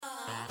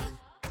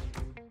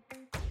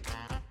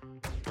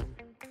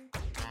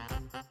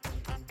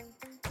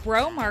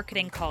Bro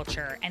marketing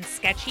culture and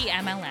sketchy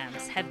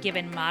MLMs have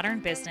given modern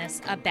business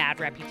a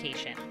bad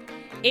reputation.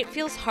 It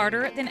feels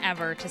harder than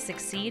ever to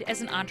succeed as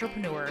an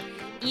entrepreneur,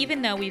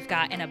 even though we've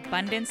got an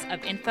abundance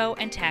of info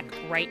and tech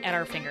right at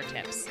our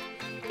fingertips.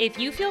 If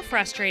you feel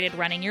frustrated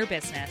running your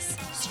business,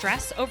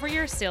 stress over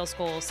your sales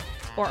goals,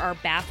 or are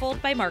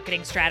baffled by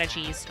marketing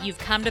strategies, you've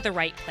come to the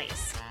right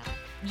place.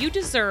 You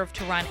deserve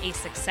to run a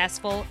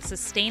successful,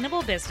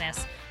 sustainable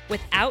business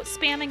without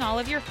spamming all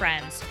of your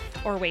friends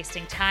or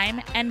wasting time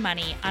and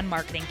money on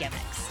marketing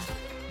gimmicks.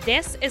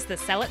 This is the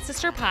Sell It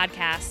Sister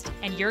podcast,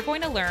 and you're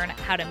going to learn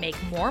how to make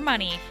more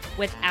money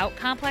without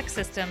complex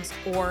systems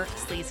or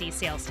sleazy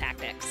sales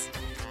tactics.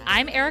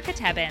 I'm Erica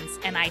Tebbins,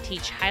 and I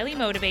teach highly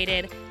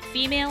motivated,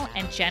 female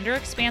and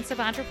gender-expansive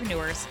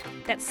entrepreneurs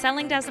that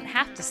selling doesn't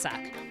have to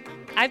suck.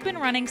 I've been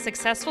running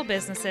successful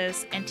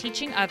businesses and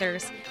teaching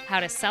others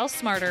how to sell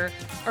smarter,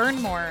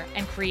 earn more,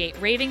 and create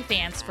raving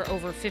fans for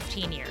over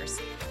 15 years.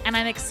 And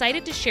I'm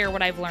excited to share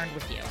what I've learned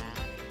with you.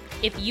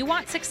 If you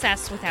want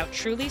success without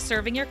truly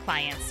serving your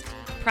clients,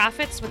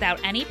 profits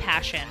without any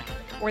passion,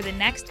 or the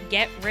next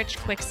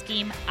get-rich-quick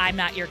scheme, I'm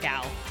not your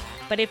gal.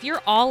 But if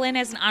you're all in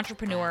as an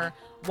entrepreneur,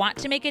 want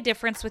to make a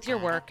difference with your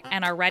work,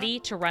 and are ready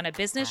to run a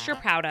business you're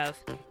proud of,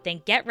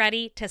 then get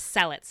ready to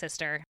sell it,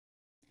 sister.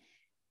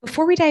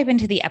 Before we dive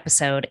into the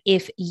episode,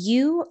 if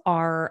you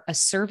are a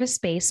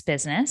service-based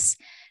business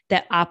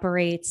that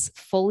operates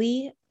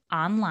fully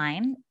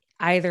online,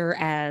 either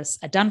as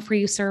a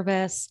done-for-you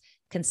service,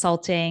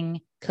 consulting,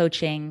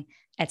 coaching,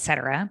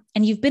 etc.,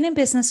 and you've been in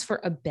business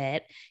for a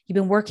bit, you've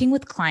been working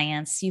with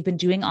clients, you've been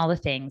doing all the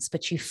things,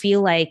 but you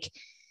feel like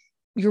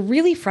you're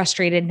really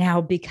frustrated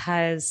now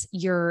because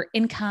your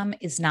income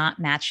is not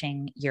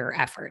matching your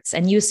efforts.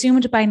 And you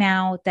assumed by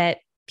now that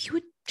you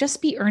would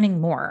just be earning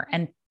more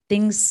and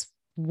things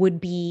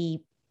would be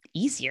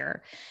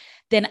easier,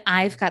 then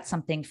I've got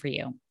something for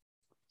you.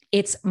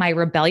 It's my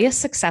Rebellious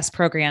Success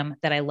program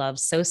that I love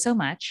so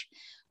much,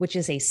 which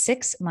is a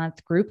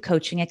 6-month group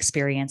coaching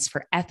experience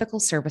for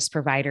ethical service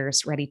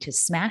providers ready to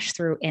smash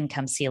through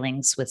income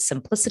ceilings with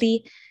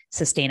simplicity,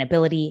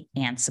 sustainability,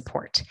 and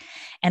support.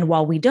 And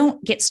while we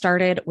don't get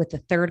started with the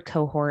third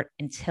cohort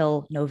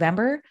until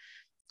November,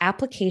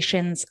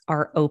 applications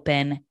are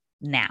open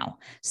now.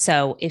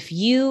 So if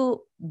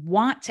you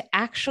want to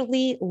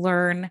actually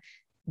learn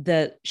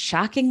the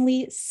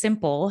shockingly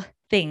simple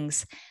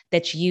things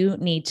that you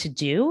need to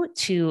do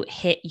to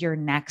hit your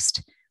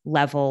next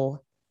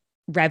level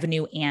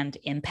revenue and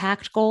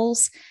impact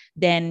goals,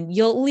 then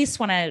you'll at least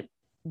want to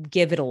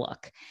give it a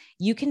look.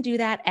 You can do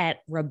that at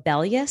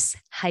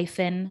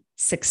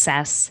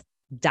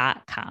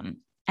rebellious-success.com.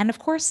 And of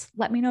course,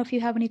 let me know if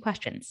you have any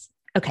questions.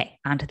 Okay,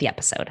 on to the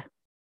episode.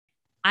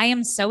 I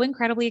am so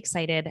incredibly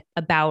excited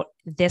about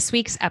this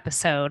week's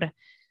episode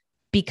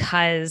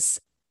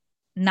because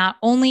not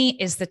only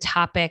is the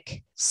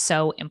topic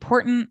so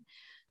important,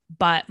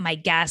 but my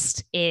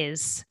guest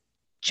is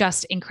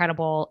just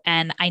incredible.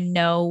 And I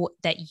know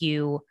that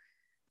you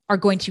are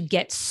going to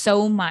get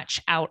so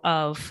much out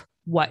of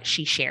what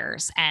she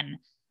shares and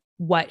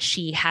what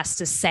she has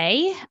to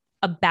say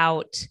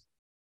about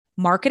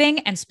marketing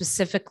and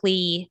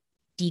specifically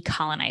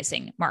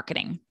decolonizing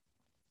marketing.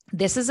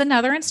 This is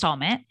another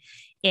installment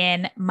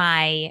in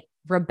my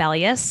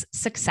Rebellious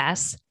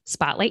Success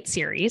Spotlight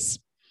series,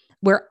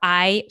 where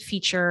I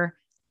feature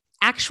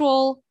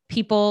actual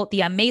people,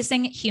 the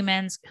amazing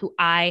humans who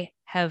I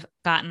have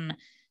gotten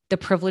the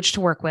privilege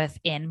to work with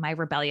in my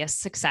Rebellious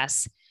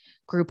Success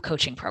group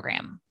coaching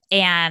program.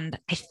 And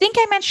I think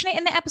I mentioned it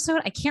in the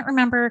episode. I can't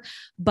remember,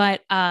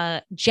 but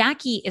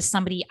Jackie is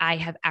somebody I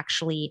have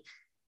actually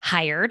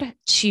hired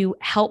to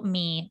help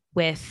me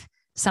with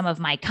some of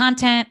my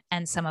content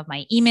and some of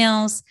my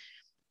emails.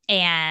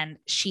 And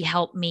she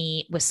helped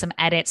me with some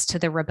edits to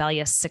the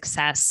Rebellious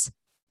Success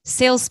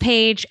sales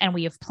page. And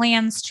we have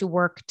plans to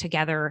work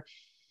together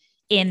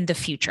in the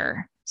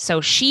future.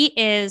 So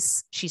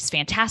she's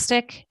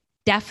fantastic.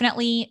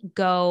 Definitely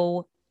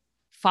go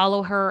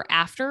follow her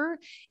after,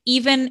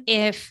 even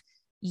if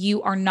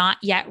you are not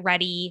yet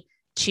ready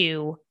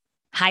to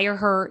hire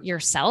her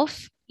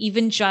yourself.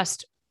 Even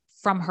just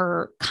from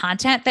her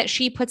content that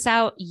she puts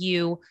out,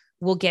 you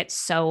will get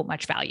so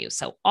much value.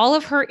 So all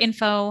of her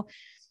info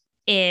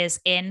is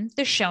in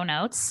the show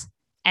notes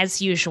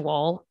as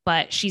usual,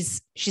 but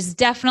she's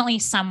definitely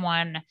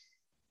someone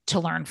to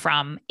learn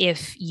from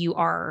if you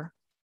are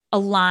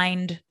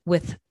aligned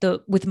with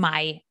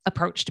my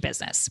approach to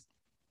business.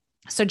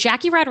 So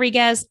Jackie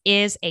Rodriguez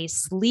is a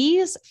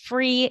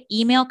sleaze-free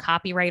email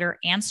copywriter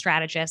and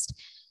strategist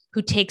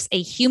who takes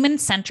a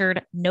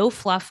human-centered,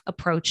 no-fluff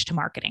approach to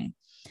marketing.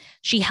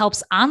 She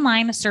helps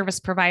online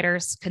service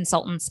providers,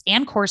 consultants,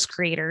 and course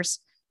creators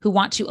who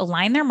want to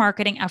align their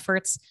marketing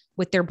efforts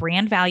with their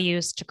brand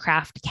values to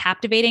craft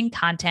captivating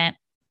content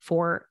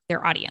for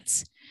their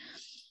audience.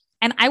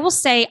 And I will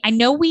say, I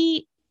know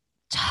we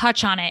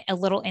touch on it a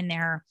little in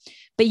there,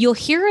 but you'll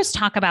hear us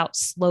talk about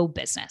slow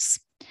business.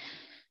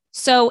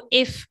 So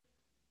if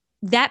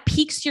that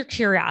piques your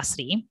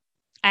curiosity,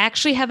 I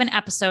actually have an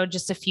episode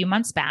just a few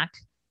months back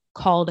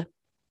called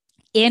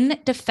In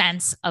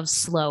Defense of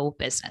Slow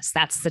Business.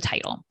 That's the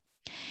title.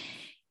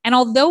 And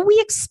although we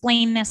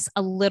explain this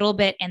a little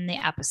bit in the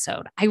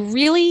episode, I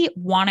really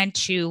wanted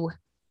to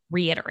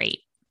reiterate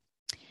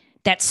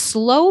that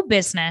slow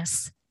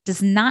business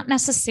does not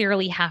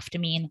necessarily have to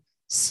mean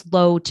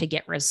slow to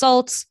get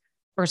results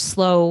or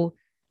slow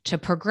to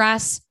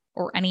progress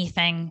or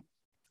anything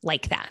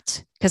like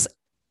that. Because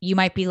you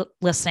might be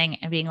listening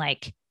and being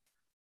like,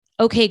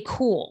 okay,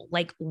 cool.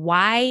 Like,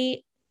 why?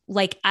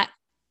 Like,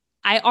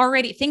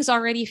 things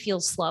already feel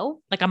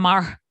slow. Like I'm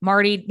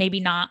already maybe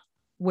not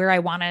where I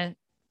want to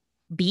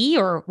be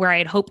or where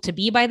I'd hoped to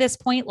be by this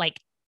point. Like,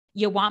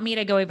 you want me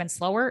to go even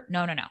slower?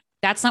 No.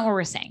 That's not what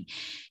we're saying.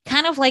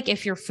 Kind of like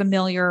if you're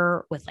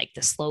familiar with like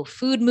the slow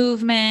food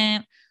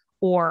movement,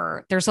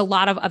 or there's a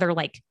lot of other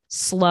like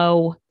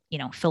slow,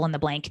 fill in the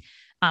blank,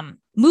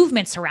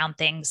 movements around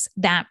things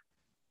that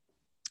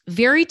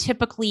very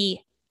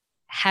typically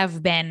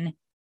have been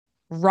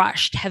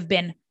rushed, have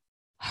been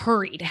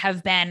hurried,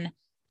 have been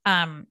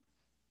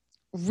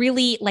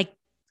really like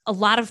a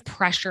lot of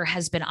pressure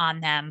has been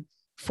on them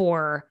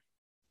for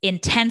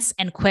intense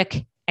and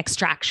quick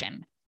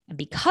extraction. And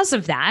because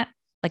of that,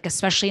 like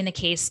especially in the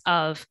case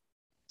of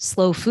the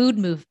slow food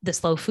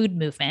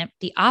movement,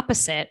 the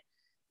opposite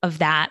of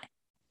that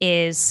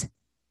is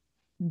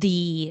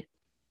the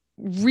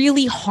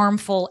really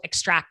harmful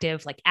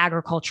extractive, like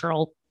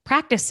agricultural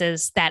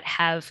practices that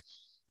have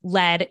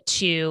led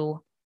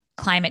to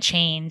climate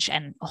change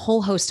and a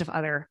whole host of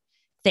other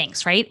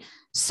things, right?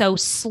 So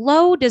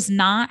slow does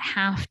not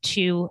have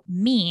to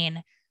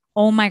mean,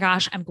 oh my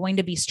gosh, I'm going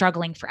to be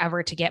struggling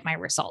forever to get my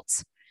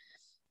results.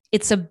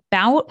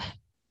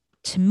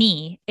 To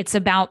me, it's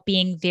about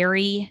being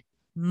very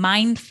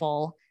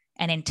mindful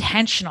and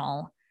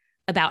intentional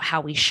about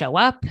how we show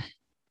up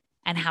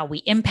and how we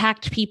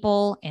impact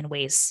people in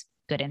ways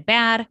good and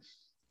bad,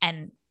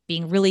 and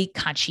being really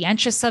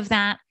conscientious of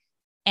that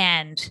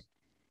and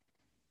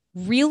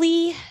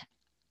really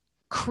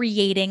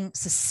creating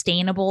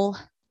sustainable,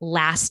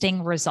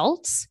 lasting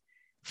results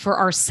for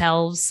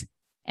ourselves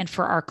and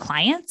for our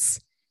clients,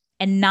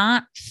 and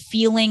not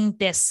feeling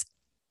this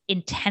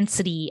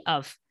intensity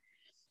of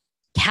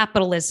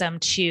capitalism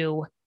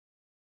to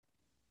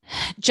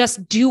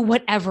just do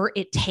whatever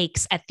it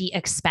takes at the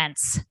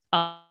expense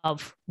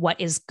of what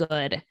is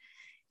good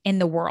in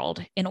the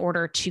world in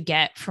order to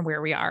get from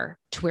where we are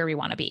to where we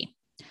want to be.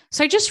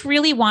 So I just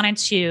really wanted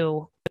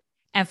to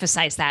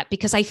emphasize that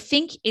because I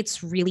think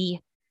it's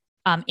really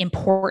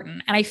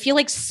important. And I feel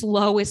like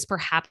slow is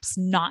perhaps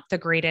not the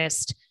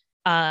greatest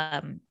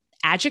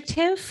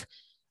adjective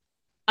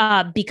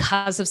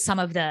because of some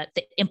of the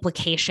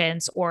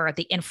implications or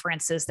the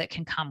inferences that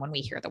can come when we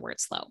hear the word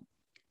slow.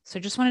 So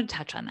I just wanted to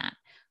touch on that.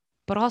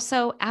 But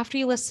also, after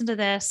you listen to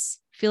this,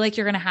 feel like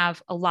you're going to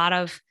have a lot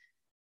of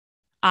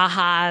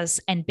ahas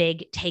and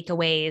big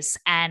takeaways.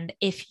 And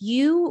if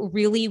you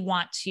really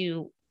want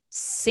to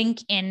sink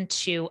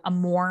into a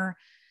more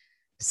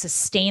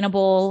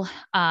sustainable,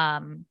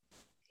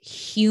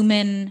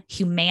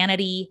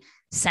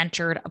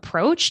 humanity-centered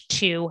approach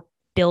to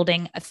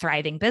building a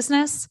thriving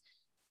business,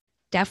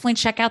 definitely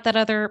check out that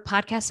other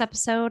podcast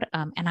episode.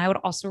 And I would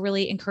also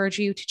really encourage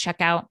you to check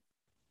out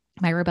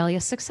my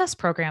Rebellious Success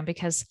program,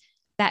 because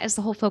that is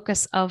the whole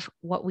focus of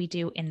what we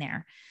do in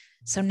there.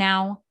 So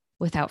now,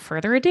 without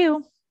further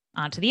ado,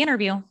 on to the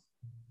interview.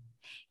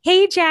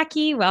 Hey,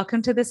 Jackie,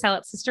 welcome to the Sell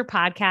It Sister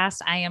podcast.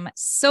 I am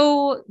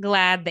so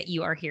glad that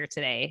you are here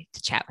today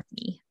to chat with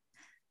me.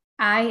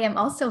 I am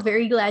also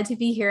very glad to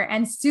be here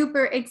and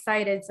super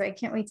excited. So I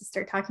can't wait to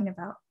start talking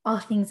about all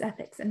things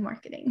ethics and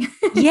marketing.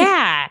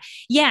 Yeah.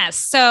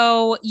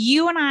 So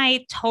you and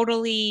I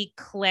totally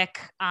click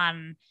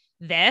on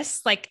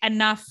this, like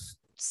enough,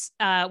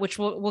 which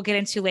we'll get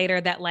into later,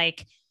 that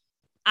like,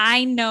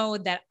 I know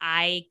that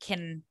I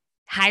can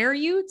hire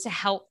you to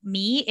help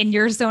me in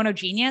your zone of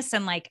genius.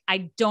 And like,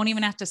 I don't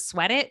even have to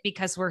sweat it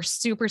because we're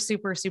super,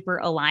 super, super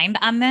aligned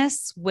on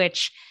this,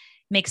 which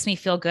makes me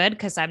feel good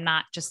because I'm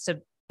not just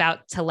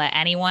about to let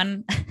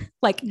anyone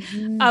like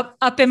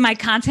up in my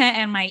content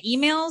and my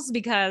emails,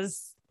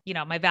 because,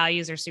 my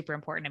values are super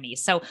important to me.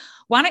 So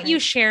why don't you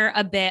share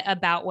a bit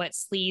about what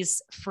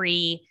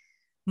sleaze-free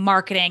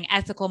marketing,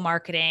 ethical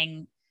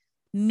marketing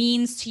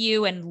means to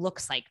you and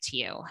looks like to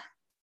you?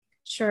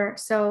 Sure.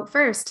 So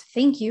first,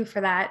 thank you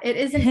for that. It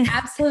is an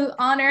absolute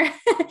honor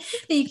that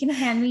you can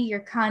hand me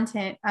your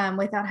content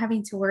without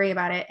having to worry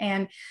about it.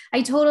 And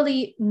I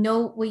totally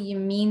know what you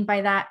mean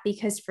by that,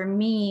 because for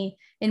me,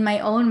 in my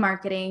own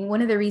marketing,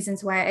 one of the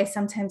reasons why I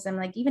sometimes am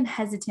like even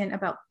hesitant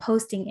about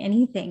posting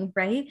anything,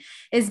 right,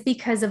 is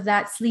because of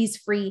that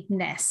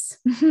sleaze-freeness.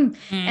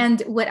 And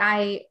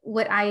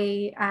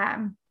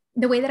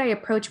the way that I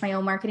approach my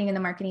own marketing and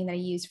the marketing that I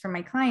use for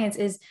my clients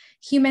is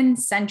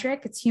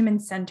human-centric. It's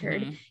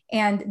human-centered. Mm-hmm.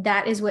 And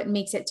that is what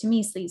makes it, to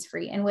me,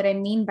 sleaze-free. And what I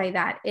mean by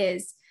that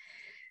is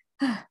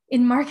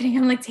in marketing,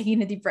 I'm like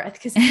taking a deep breath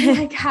because I'm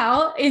like,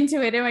 how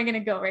into it am I going to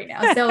go right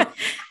now? So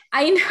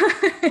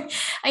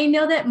I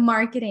know that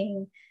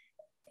marketing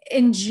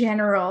in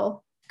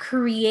general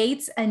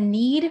creates a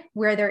need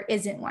where there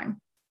isn't one.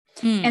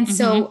 And Mm-hmm.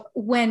 so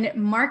when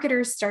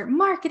marketers start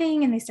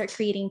marketing and they start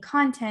creating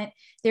content,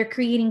 they're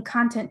creating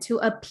content to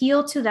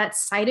appeal to that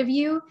side of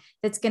you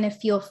that's going to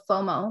feel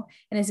FOMO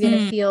and is going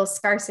to feel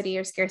scarcity,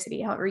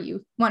 however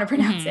you want to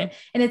pronounce it.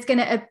 And it's going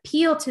to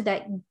appeal to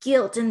that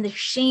guilt and the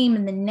shame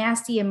and the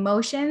nasty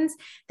emotions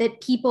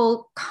that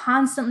people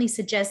constantly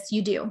suggest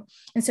you do.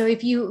 And so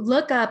if you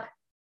look up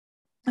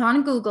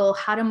on Google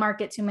how to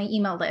market to my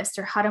email list,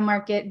 or how to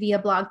market via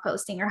blog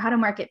posting, or how to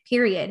market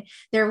period,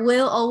 there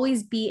will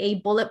always be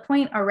a bullet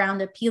point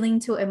around appealing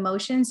to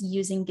emotions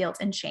using guilt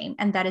and shame.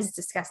 And that is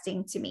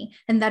disgusting to me.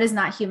 And that is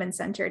not human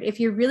centered. If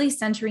you're really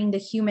centering the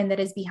human that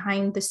is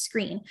behind the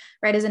screen,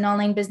 right? As an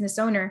online business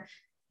owner,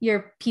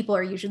 your people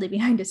are usually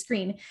behind a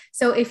screen.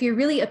 So if you're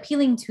really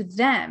appealing to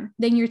them,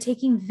 then you're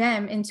taking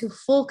them into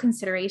full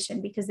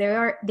consideration, because they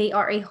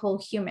are a whole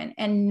human,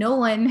 and no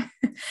one,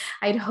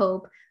 I'd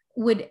hope,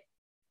 would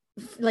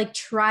like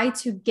try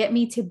to get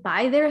me to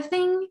buy their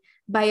thing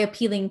by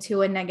appealing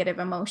to a negative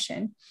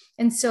emotion.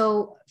 And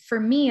so for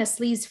me, a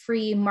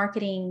sleaze-free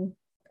marketing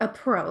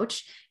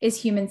approach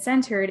is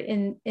human-centered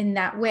in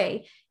that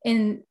way,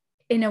 in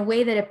a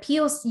way that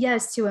appeals,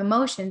 yes, to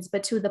emotions,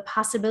 but to the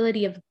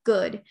possibility of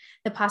good,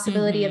 the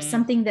possibility of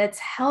something that's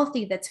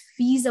healthy, that's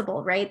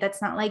feasible, right?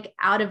 That's not like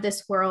out of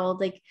this world.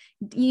 Like,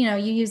 you know,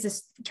 you use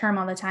this term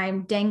all the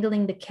time,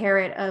 dangling the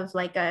carrot of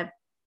like a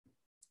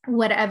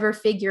whatever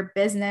figure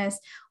business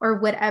or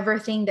whatever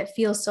thing that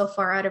feels so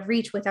far out of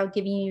reach, without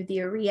giving you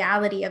the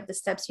reality of the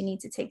steps you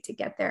need to take to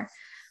get there.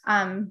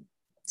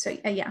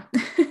 Yeah.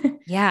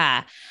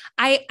 Yeah.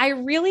 I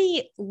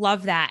really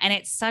love that. And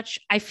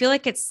I feel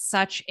like it's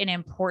such an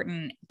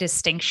important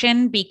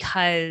distinction,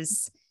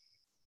 because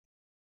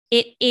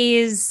it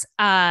is,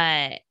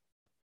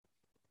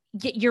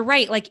 you're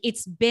right. Like,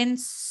 it's been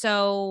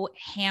so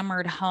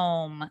hammered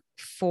home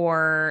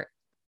for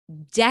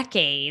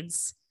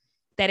decades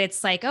that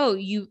it's like, oh,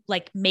 you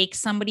like make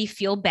somebody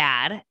feel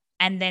bad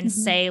and then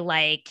say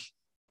like,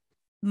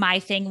 my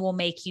thing will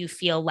make you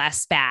feel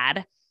less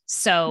bad.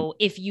 So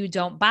if you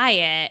don't buy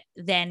it,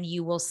 then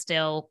you will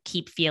still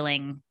keep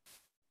feeling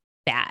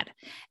bad.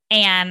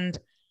 And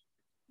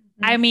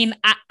I mean,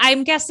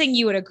 I'm guessing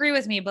you would agree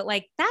with me, but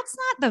like, that's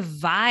not the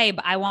vibe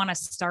I want to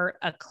start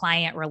a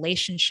client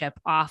relationship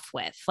off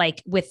with,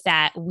 like with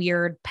that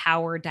weird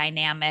power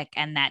dynamic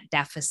and that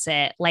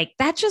deficit. Like,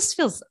 that just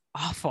feels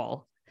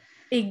awful.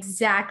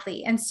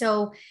 Exactly. And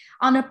so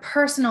on a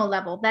personal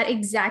level, that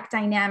exact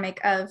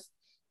dynamic of,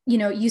 you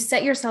know, you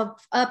set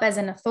yourself up as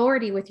an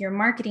authority with your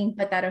marketing,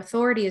 but that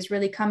authority is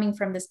really coming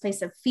from this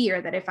place of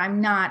fear that if I'm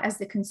not, as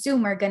the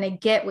consumer, going to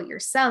get what you're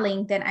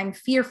selling, then I'm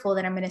fearful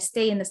that I'm going to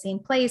stay in the same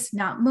place,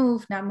 not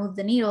move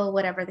the needle,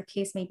 whatever the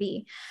case may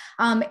be.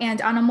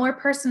 And on a more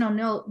personal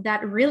note,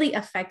 that really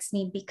affects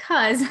me,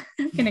 because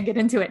I'm going to get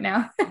into it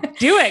now.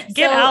 Do it.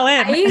 Get all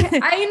in.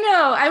 I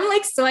know. I'm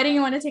like sweating.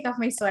 I want to take off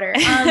my sweater.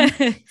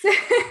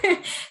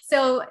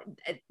 So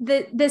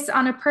this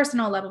on a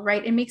personal level,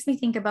 right? It makes me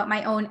think about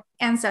my own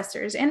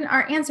ancestors and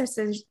our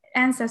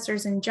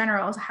ancestors in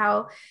general,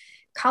 how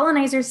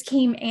colonizers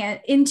came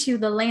into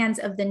the lands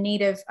of the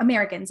Native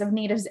Americans, of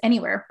natives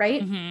anywhere,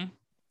 right?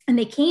 And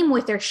they came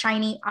with their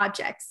shiny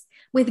objects,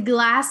 with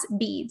glass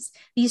beads,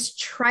 these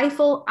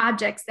trifle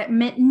objects that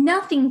meant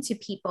nothing to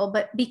people,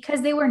 but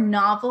because they were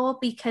novel,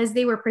 because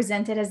they were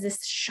presented as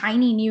this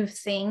shiny new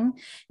thing,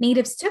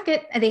 natives took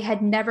it. They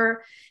had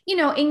never, you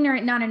know,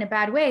 ignorant, not in a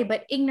bad way,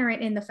 but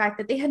ignorant in the fact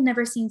that they had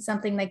never seen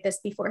something like this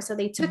before. So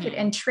they took it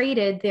and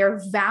traded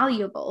their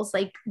valuables,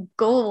 like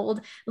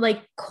gold,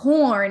 like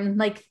corn,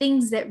 like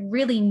things that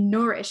really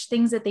nourish,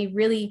 things that they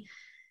really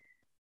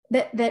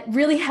that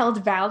really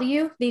held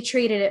value. They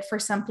traded it for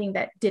something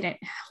that didn't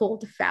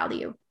hold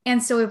value.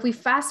 And so if we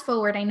fast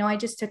forward, I know I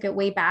just took it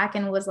way back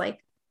and was like,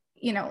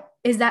 you know,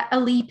 is that a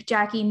leap,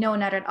 Jackie? No,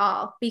 not at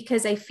all.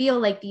 Because I feel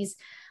like these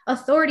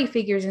authority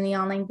figures in the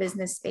online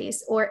business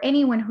space, or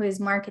anyone who is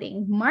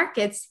marketing,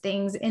 markets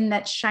things in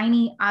that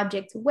shiny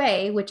object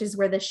way, which is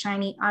where the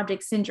shiny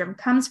object syndrome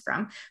comes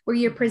from, where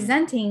you're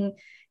presenting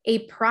a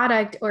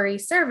product or a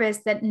service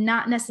that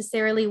not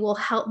necessarily will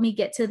help me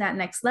get to that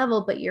next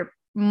level, but you're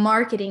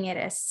marketing it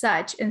as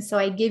such. And so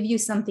I give you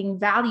something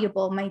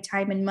valuable, my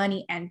time and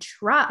money and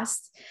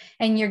trust,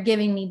 and you're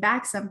giving me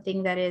back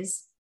something that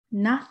is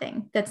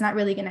nothing, that's not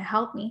really going to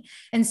help me.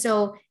 And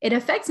so it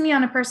affects me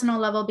on a personal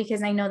level,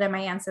 because I know that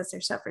my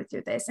ancestors suffered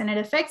through this. And it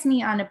affects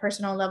me on a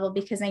personal level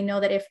because I know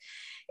that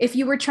if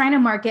you were trying to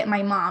market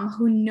my mom,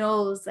 who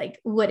knows like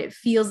what it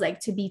feels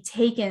like to be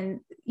taken,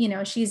 you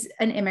know, she's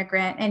an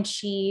immigrant and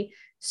she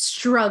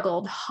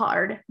struggled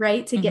hard,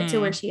 right, to get to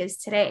where she is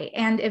today.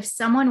 And if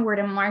someone were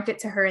to market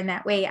to her in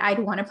that way, I'd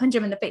want to punch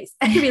him in the face.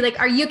 I'd be like,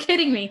 are you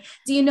kidding me?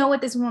 Do you know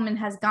what this woman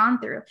has gone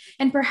through?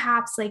 And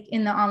perhaps like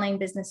in the online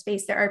business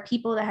space, there are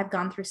people that have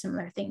gone through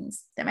similar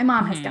things that my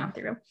mom has gone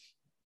through,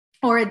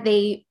 or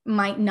they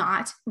might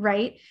not,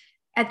 right?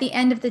 At the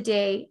end of the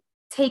day,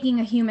 taking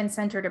a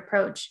human-centered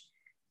approach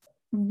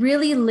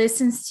really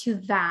listens to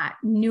that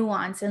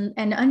nuance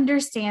and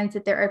understands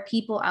that there are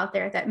people out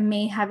there that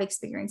may have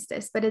experienced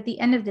this. But at the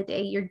end of the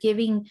day, you're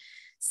giving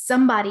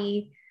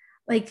somebody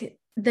like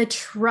the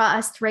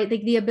trust, right?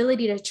 Like the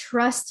ability to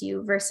trust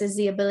you versus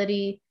the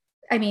ability,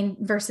 I mean,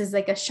 versus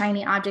like a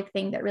shiny object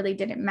thing that really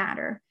didn't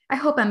matter. I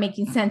hope I'm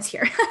making sense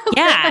here.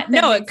 Yeah, That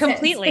no, makes sense.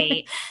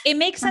 completely. It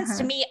makes sense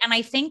to Uh-huh. me. And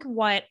I think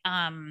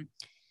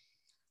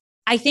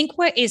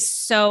what is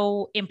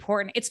so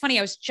important, it's funny,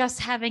 I was just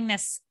having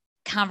this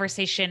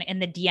conversation in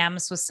the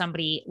DMs with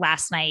somebody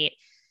last night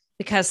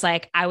because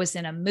like I was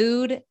in a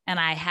mood and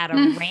I had a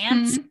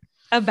rant Mhm.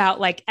 about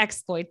like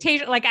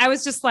exploitation. Like I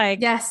was just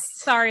like, Yes.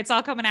 sorry, it's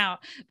all coming out.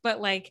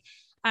 But like,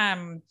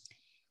 um,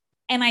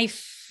 and I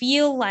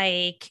feel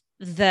like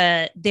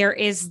there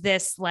is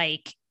this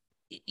like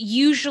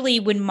usually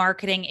when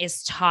marketing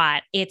is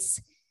taught, it's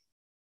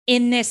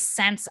in this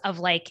sense of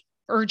like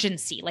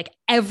urgency, like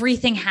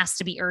everything has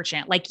to be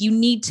urgent. Like you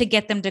need to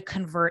get them to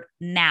convert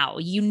now.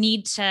 You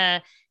need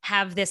to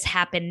have this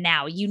happen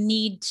now. You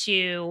need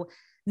to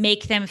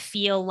make them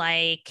feel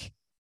like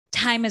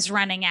time is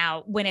running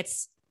out when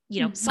it's,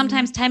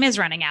 sometimes Mhm. time is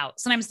running out.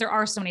 Sometimes there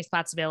are so many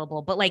spots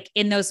available, but like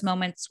in those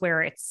moments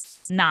where it's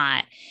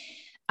not,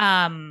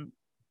 um,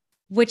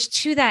 which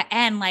to that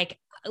end, like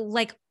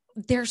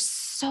there's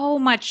so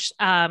much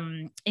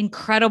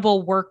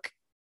incredible work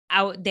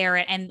out there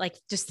and like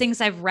just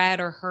things I've read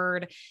or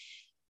heard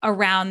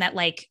around that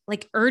like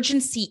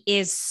urgency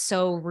is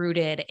so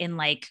rooted in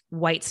like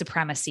white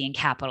supremacy and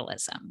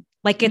capitalism.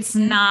 Like it's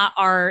Mhm. not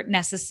our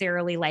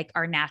necessarily like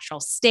our natural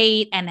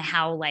state, and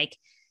how like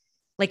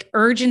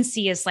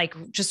urgency is like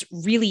just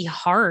really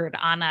hard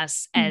on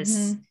us as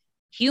Mhm.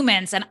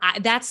 humans. And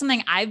that's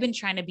something I've been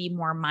trying to be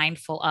more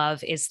mindful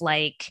of, is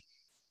like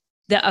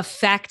the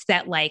effect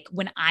that like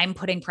when I'm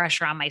putting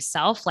pressure on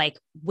myself, like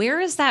where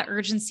is that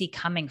urgency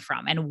coming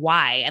from and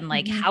why? And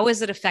like, Mhm. how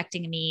is it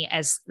affecting me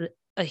as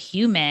a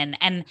human?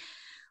 And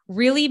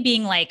really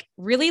being like,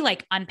 really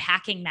like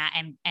unpacking that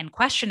and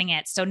questioning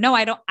it. So no,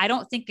 I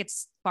don't think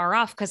it's far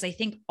off, because I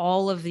think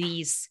all of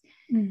these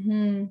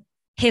Mhm.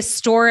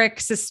 historic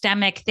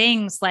systemic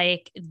things,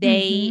 like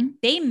they Mhm.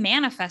 they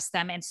manifest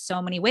them in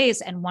so many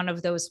ways. And one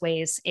of those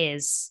ways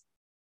is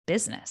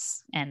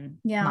business and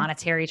Yeah.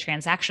 monetary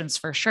transactions,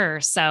 for sure.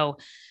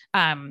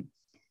 Um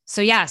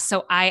so yeah,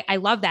 so I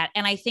love that.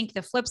 And I think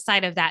the flip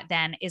side of that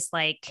then is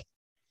like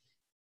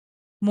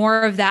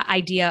more of that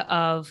idea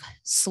of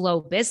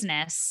slow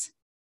business,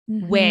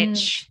 Mhm.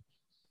 which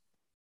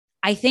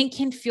I think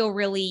can feel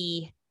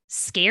really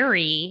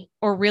scary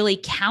or really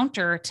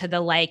counter to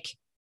the like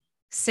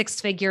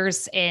six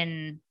figures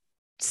in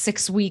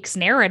 6 weeks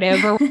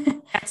narrative, or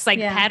that's like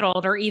Yeah.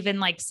 peddled, or even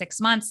like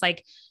 6 months.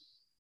 Like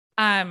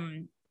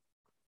um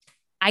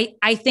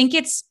I think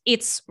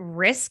it's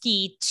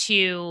risky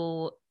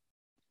to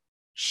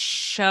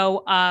show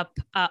up,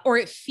 or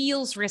it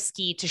feels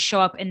risky to show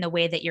up in the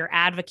way that you're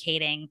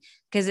advocating,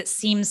 because it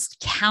seems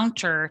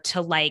counter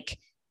to like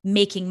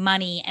making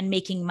money and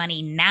making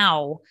money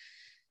now.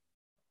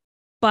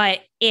 But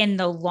in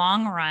the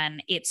long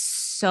run, it's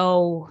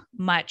so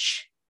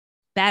much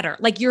better.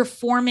 Like you're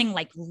forming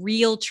like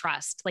real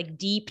trust, like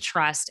deep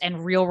trust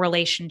and real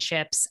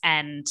relationships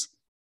and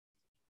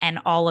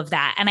all of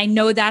that. And I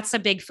know that's a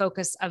big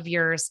focus of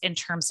yours in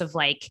terms of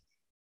like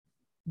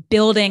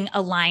building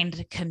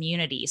aligned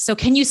communities. So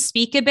can you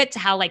speak a bit to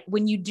how like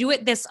when you do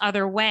it this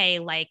other way,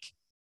 like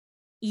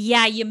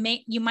yeah, you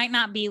might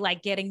not be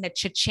like getting the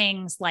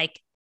cha-chings like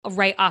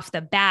right off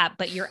the bat,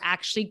 but you're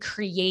actually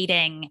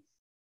creating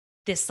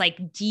this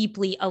like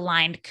deeply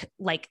aligned,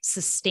 like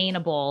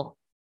sustainable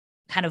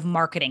kind of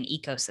marketing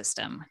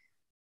ecosystem.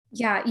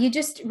 Yeah, you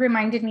just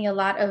reminded me a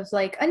lot of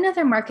like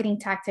another marketing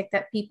tactic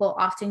that people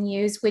often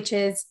use, which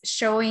is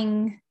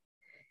showing,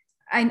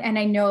 and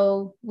I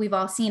know we've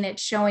all seen it,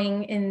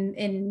 showing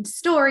in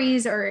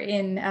stories or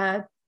in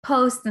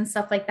posts and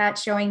stuff like that,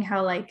 showing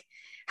how like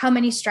how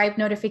many Stripe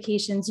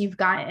notifications you've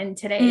gotten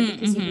today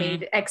because you've Mm-hmm.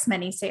 made X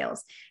many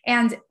sales,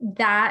 and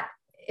that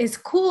is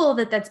cool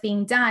that that's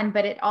being done,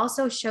 but it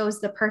also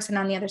shows the person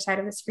on the other side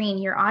of the screen,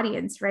 your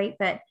audience, right,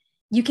 that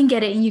you can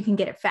get it and you can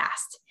get it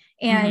fast,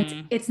 and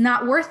Mm-hmm. it's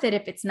not worth it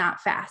if it's not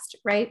fast,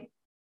 right?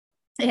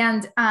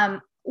 And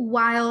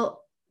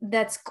while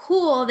that's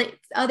cool that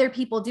other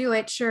people do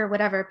it, sure,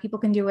 whatever, people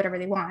can do whatever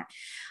they want.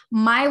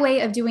 My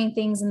way of doing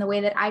things and the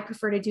way that I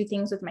prefer to do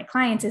things with my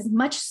clients is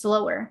much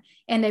slower.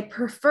 And I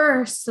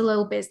prefer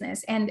slow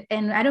business. And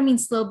I don't mean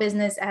slow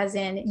business as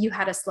in you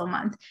had a slow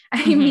month.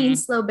 I mean Mm-hmm.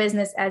 slow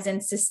business as in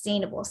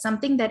sustainable,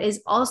 something that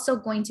is also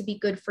going to be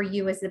good for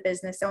you as the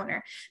business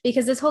owner.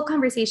 Because this whole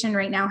conversation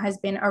right now has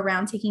been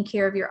around taking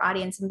care of your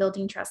audience and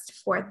building trust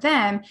for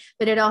them,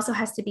 but it also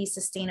has to be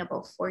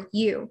sustainable for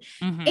you.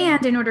 Mm-hmm.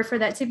 And in order for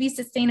that to be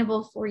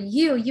sustainable for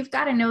you, you've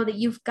got to know that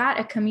you've got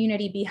a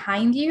community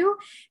behind you,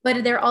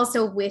 but they're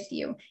also with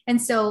you.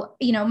 And so,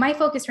 my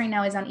focus right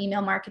now is on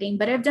email marketing,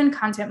 but I've done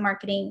content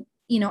marketing,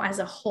 as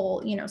a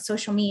whole,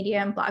 social media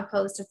and blog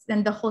posts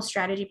and the whole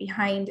strategy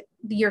behind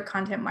your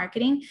content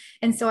marketing.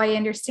 And so I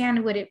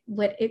understand what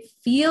it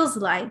feels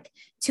like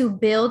to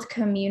build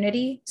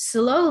community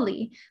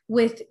slowly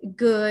with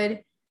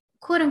good,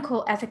 quote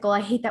unquote, ethical.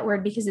 I hate that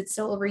word because it's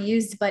so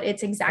overused, but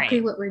it's exactly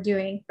Right. what we're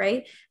doing,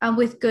 right?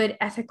 With good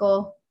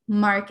ethical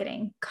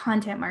marketing,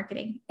 content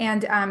marketing.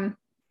 And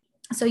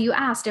so you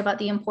asked about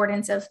the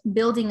importance of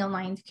building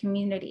aligned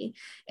community.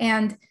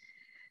 And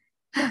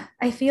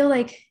I feel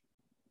like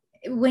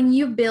when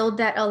you build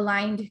that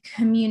aligned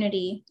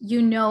community,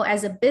 you know,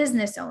 as a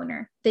business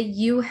owner, that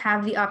you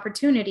have the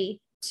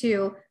opportunity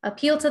to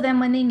appeal to them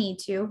when they need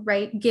to,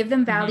 right? Give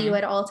them value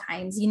at all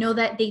times. You know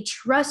that they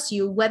trust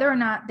you, whether or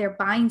not they're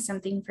buying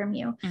something from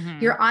you.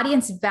 Your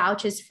audience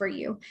vouches for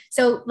you.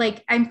 So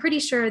like, I'm pretty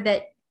sure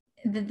that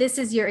this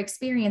is your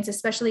experience,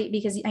 especially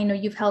because I know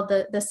you've held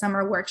the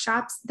summer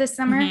workshops this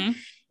summer.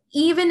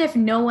 Even if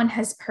no one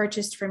has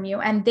purchased from you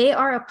and they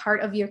are a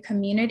part of your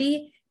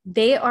community,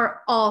 they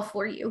are all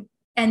for you.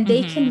 And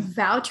they can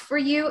vouch for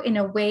you in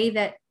a way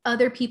that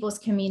other people's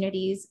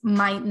communities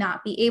might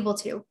not be able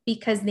to,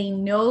 because they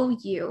know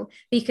you,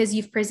 because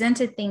you've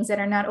presented things that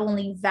are not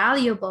only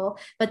valuable,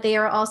 but they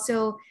are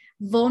also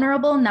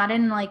vulnerable, not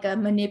in like a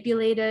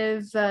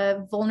manipulative,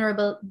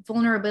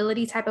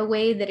 vulnerability type of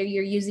way that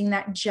you're using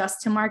that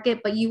just to market,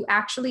 but you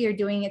actually are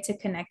doing it to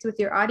connect with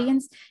your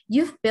audience.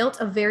 You've built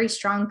a very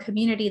strong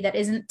community that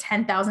isn't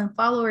 10,000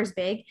 followers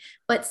big,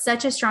 but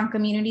such a strong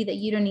community that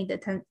you don't need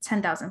the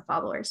 10,000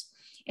 followers.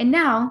 And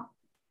now,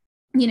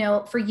 you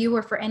know, for you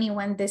or for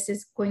anyone, this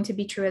is going to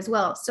be true as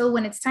well. So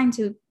when it's time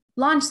to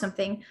launch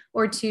something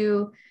or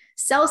to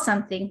sell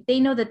something, they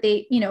know that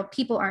they, you know,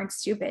 people aren't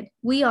stupid.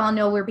 We all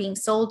know we're being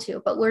sold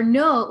to, but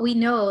we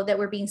know that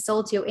we're being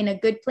sold to in a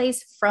good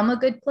place, from a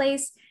good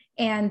place.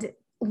 And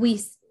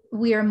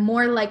we are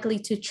more likely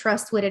to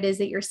trust what it is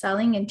that you're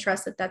selling and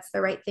trust that that's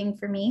the right thing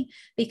for me,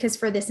 because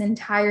for this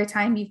entire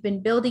time, you've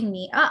been building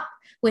me up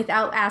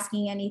without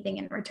asking anything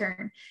in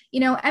return.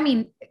 You know, I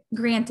mean,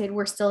 granted,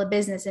 we're still a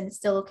business and it's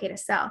still okay to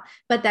sell,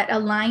 but that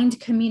aligned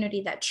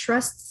community that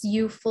trusts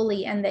you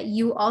fully and that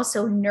you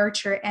also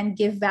nurture and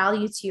give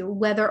value to,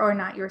 whether or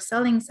not you're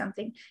selling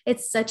something,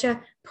 it's such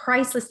a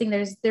priceless thing.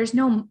 There's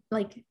no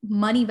like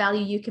money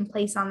value you can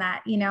place on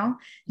that, you know?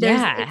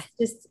 It's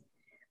just,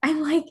 I'm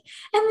like,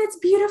 and it's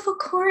beautiful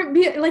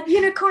like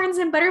unicorns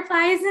and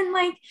butterflies and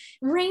like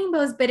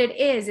rainbows, but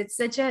it's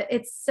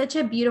such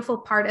a beautiful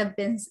part of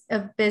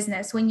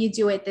business when you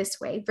do it this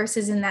way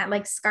versus in that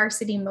like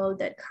scarcity mode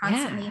that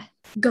constantly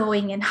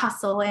going and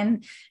hustle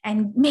and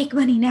make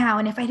money now.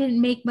 And if I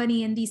didn't make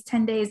money in these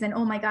 10 days, then,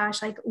 oh my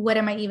gosh, like what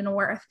am I even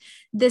worth?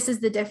 This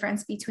is the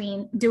difference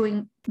between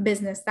doing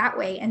business that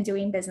way and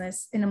doing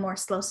business in a more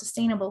slow,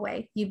 sustainable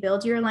way. You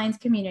build your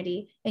aligned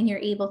community and you're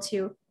able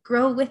to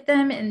grow with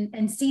them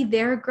and see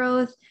their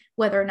growth,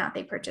 whether or not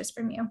they purchase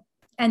from you.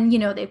 And, you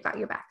know, they've got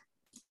your back.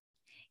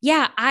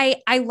 Yeah,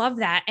 I love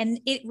that. And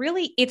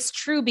it's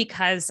true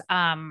because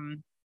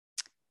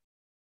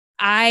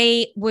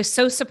I was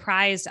so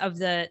surprised of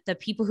the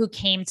people who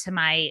came to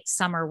my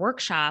summer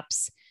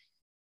workshops.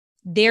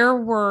 There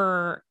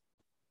were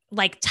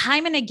like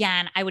time and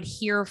again, I would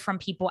hear from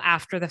people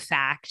after the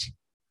fact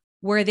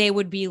where they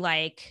would be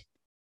like,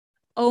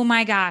 oh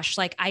my gosh,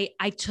 like I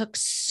took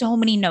so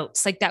many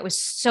notes, like that was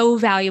so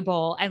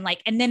valuable. And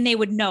like, and then they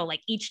would know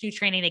like each new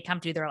training they come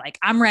to, they're like,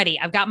 I'm ready.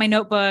 I've got my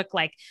notebook.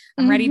 Like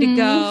I'm ready to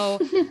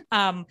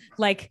go.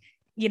 Like,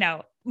 you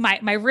know,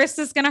 my wrist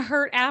is going to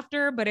hurt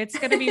after, but it's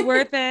going to be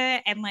worth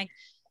it. And like,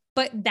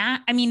 but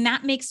that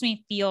makes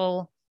me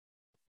feel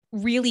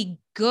really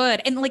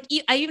good. And like,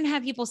 I even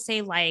have people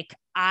say like,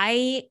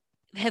 I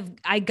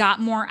got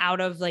more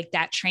out of like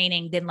that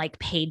training than like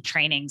paid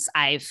trainings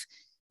I've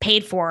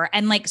paid for.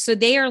 And like, so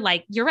they are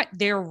like, you're right,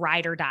 they're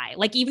ride or die.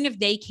 Like, even if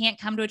they can't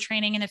come to a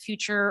training in the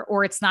future,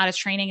 or it's not a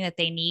training that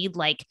they need,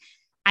 like,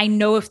 I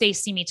know if they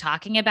see me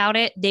talking about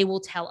it, they will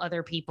tell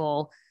other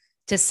people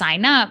to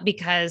sign up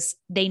because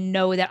they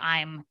know that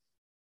I'm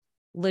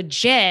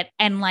legit.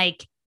 And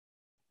like,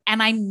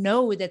 and I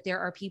know that there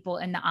are people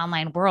in the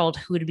online world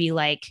who would be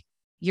like,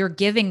 you're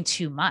giving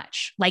too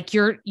much. Like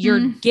you're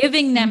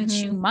giving them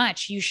too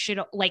much. You should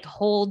like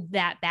hold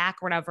that back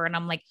or whatever. And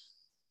I'm like,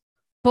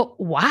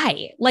 but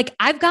why? Like,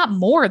 I've got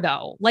more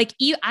though. Like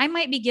I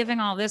might be giving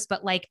all this,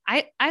 but like,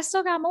 I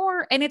still got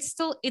more, and it's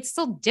still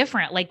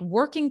different. Like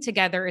working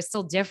together is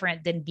still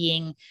different than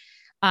being,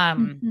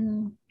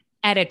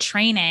 at a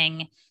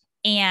training.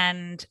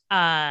 And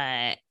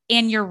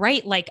you're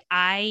right. Like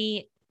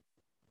I'm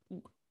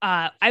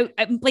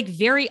like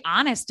very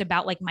honest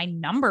about like my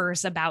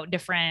numbers about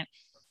different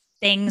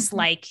things.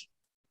 Like,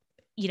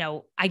 you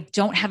know, I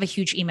don't have a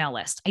huge email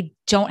list. I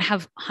don't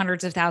have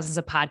hundreds of thousands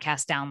of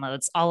podcast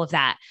downloads, all of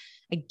that.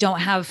 I don't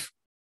have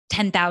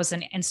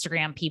 10,000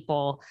 Instagram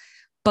people,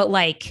 but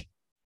like,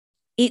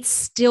 it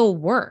still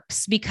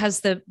works because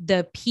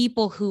the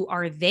people who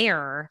are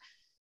there,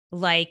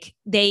 like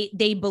they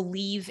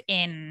believe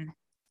in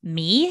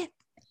me.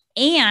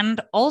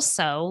 And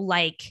also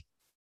like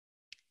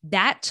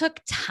that took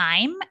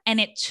time, and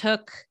it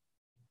took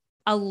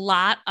a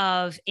lot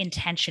of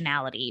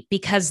intentionality,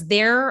 because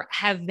there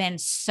have been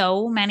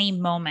so many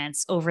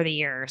moments over the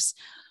years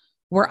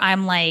where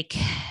I'm like,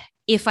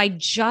 if I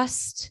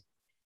just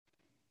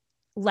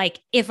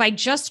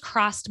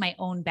crossed my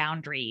own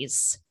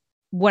boundaries,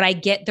 would I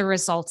get the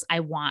results I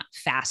want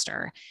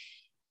faster?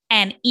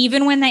 And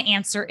even when the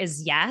answer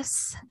is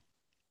yes,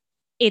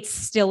 it's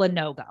still a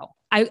no-go.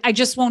 I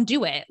just won't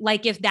do it.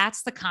 Like if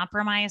that's the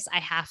compromise I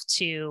have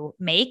to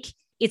make,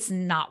 it's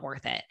not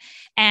worth it.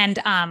 And,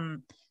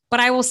 but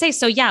I will say,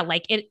 so yeah,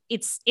 like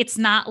it's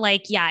not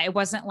like, yeah, it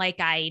wasn't like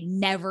I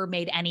never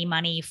made any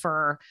money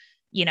for,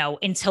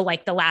 until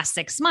like the last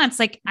 6 months.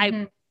 Like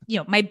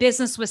my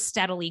business was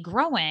steadily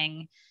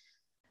growing,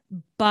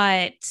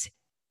 but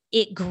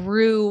it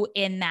grew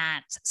in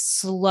that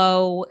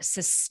slow,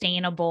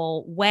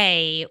 sustainable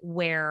way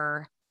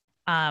where,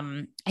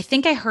 I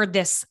think I heard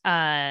this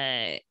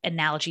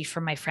analogy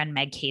from my friend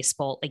Meg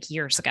Casebolt like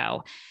years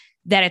ago,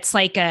 that it's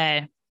like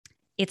a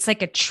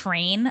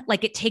train.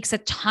 Like it takes a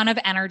ton of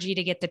energy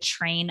to get the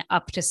train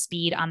up to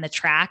speed on the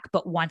track,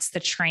 but once the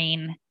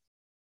train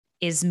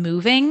is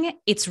moving,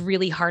 it's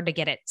really hard to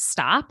get it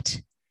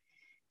stopped.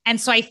 And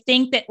so I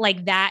think that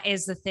like that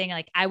is the thing.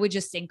 Like I would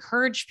just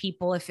encourage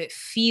people, if it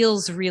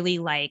feels really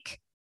like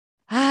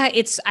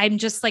I'm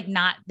just like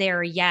not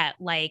there yet,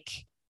 like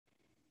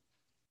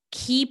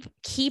keep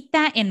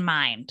that in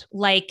mind.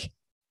 Like,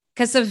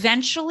 because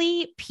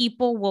eventually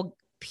people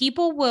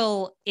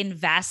will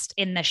invest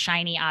in the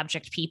shiny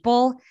object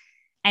people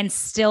and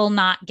still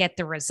not get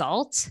the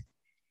result.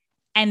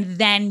 And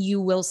then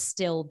you will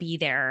still be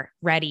there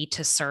ready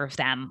to serve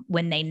them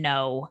when they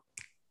know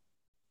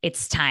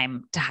it's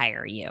time to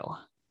hire you.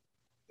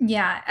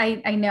 Yeah,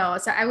 I know.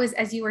 So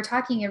as you were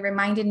talking, it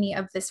reminded me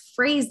of this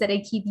phrase that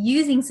I keep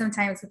using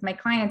sometimes with my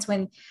clients,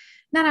 when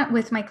not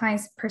with my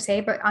clients per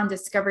se, but on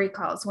discovery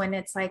calls, when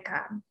it's like,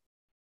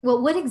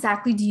 well, what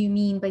exactly do you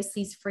mean by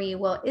seize free?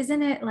 Well,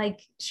 isn't it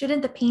like,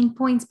 shouldn't the pain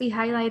points be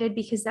highlighted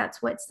because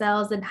that's what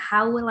sells? And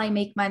how will I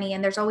make money?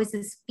 And there's always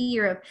this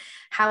fear of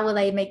how will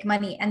I make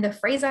money? And the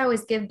phrase I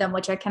always give them,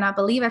 which I cannot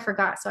believe I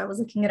forgot, so I was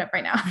looking it up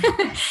right now,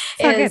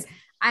 is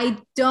I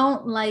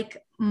don't like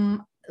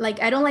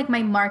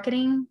my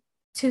marketing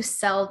to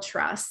sell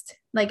trust.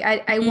 Like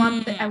I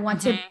want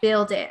to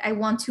build it. I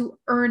want to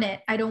earn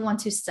it. I don't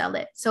want to sell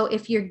it. So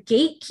if you're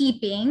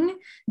gatekeeping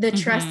the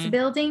trust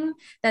building,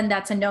 then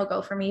that's a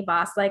no-go for me,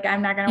 boss. Like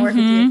I'm not going to work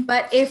with you.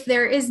 But if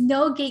there is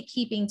no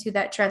gatekeeping to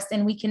that trust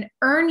and we can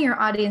earn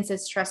your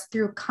audience's trust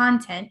through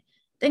content,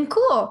 then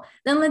cool.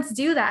 Then let's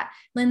do that.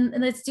 Then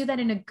let's do that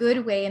in a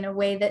good way, in a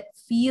way that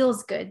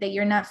feels good, that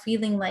you're not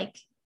feeling like,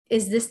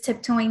 is this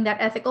tiptoeing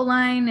that ethical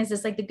line? Is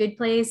this like the Good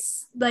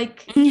Place,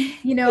 like,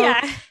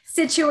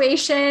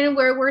 situation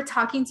where we're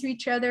talking to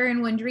each other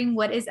and wondering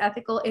what is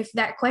ethical? If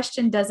that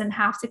question doesn't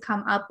have to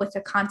come up with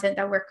the content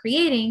that we're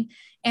creating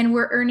and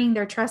we're earning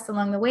their trust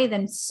along the way,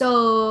 then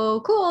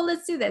so cool,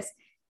 let's do this.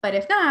 But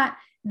if not,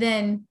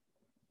 then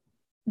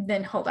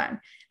hold on.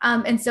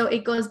 And so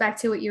it goes back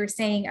to what you were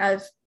saying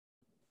of,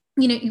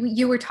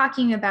 you were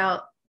talking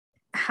about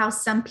how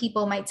some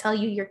people might tell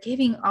you you're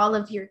giving all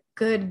of your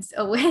goods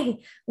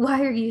away.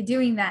 Why are you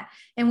doing that?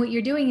 And what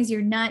you're doing is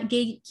you're not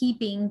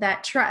gatekeeping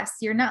that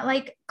trust. You're not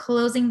like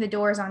closing the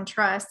doors on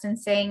trust and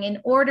saying, in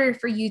order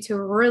for you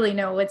to really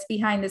know what's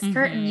behind this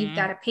curtain, you've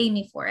got to pay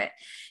me for it.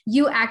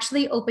 You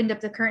actually opened up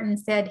the curtain and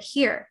said,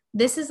 here,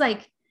 this is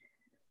like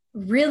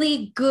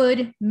really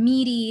good,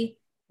 meaty,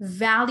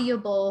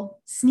 valuable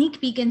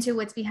sneak peek into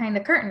what's behind the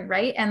curtain,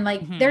 right? And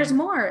like, there's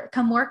more,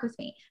 come work with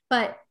me.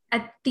 But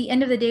at the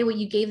end of the day, what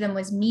you gave them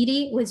was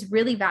meaty, was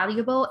really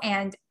valuable.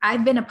 And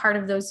I've been a part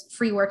of those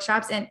free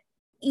workshops. And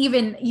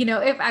even,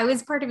 if I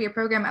was part of your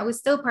program, I was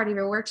still part of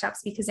your workshops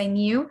because I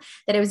knew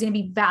that it was going to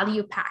be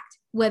value packed,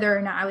 whether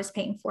or not I was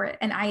paying for it.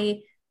 And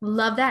I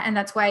love that. And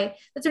that's one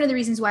of the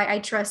reasons why I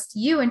trust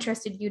you and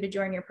trusted you to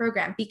join your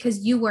program,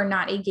 because you were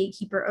not a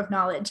gatekeeper of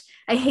knowledge.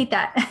 I hate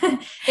that.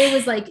 It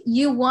was like,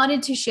 you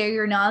wanted to share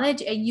your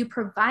knowledge and you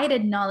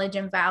provided knowledge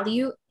and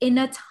value in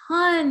a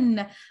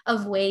ton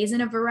of ways,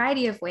 in a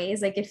variety of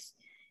ways. Like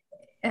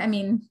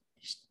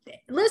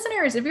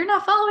listeners, if you're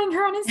not following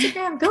her on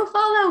Instagram, go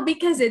follow,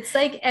 because it's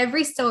like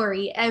every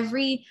story,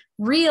 every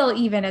reel,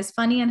 even as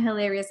funny and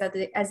hilarious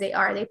as they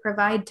are, they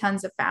provide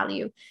tons of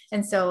value.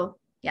 And so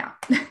yeah,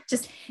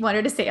 just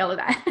wanted to say all of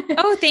that.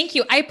 Oh, thank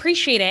you. I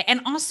appreciate it.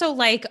 And also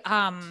like,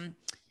 on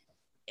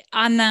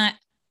the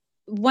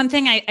one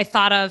thing I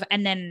thought of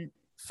and then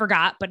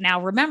forgot, but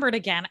now remembered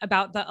again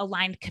about the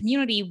aligned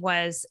community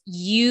was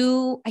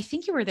I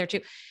think you were there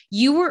too.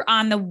 You were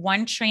on the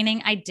one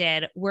training I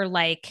did where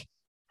like,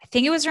 I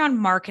think it was around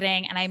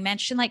marketing. And I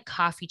mentioned like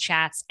coffee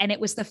chats, and it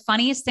was the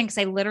funniest thing. Cause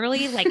I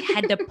literally like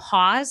had to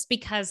pause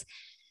because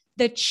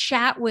the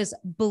chat was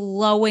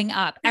blowing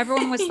up.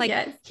 Everyone was like,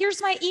 yes.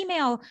 Here's my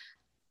email.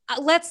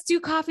 Let's do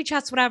coffee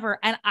chats, whatever.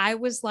 And I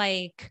was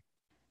like,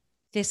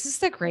 this is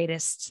the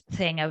greatest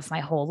thing of my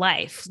whole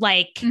life.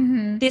 Like,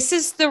 this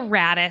is the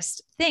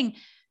raddest thing,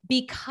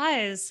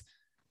 because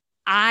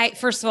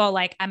first of all,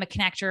 like I'm a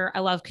connector. I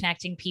love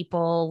connecting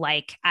people.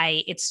 Like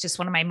it's just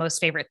one of my most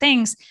favorite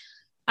things.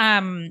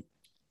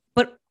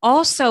 But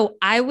also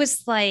I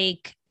was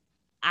like,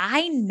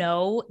 I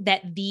know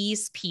that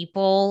these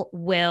people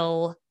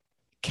will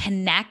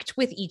connect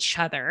with each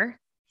other,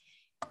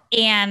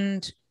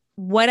 and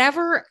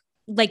whatever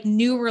like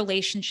new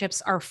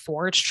relationships are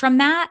forged from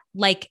that,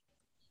 like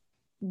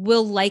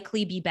will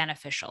likely be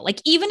beneficial. Like,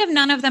 even if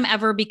none of them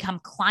ever become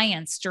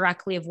clients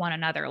directly of one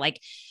another,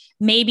 like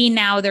maybe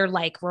now they're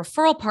like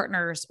referral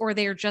partners, or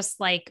they're just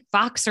like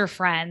Voxer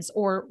friends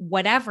or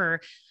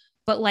whatever.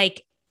 But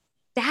like,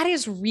 that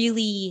is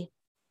really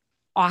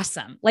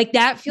awesome. Like,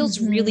 that feels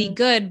really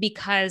good,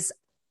 because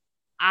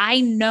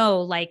I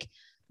know, like,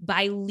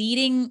 by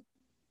leading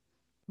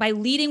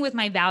with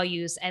my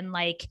values, and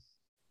like,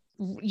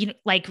 you know,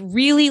 like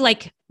really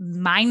like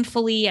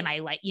mindfully, and I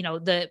like, you know,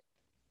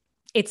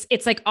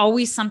 it's like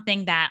always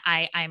something that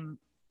I'm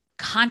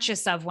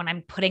conscious of when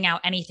I'm putting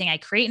out anything I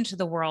create into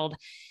the world,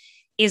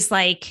 is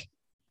like,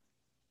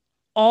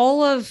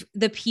 all of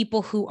the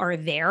people who are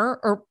there,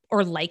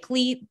 or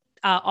likely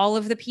all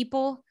of the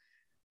people,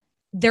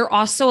 they're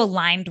also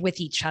aligned with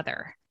each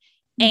other.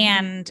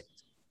 And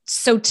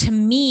so to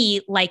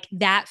me, like,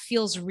 that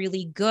feels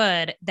really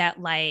good, that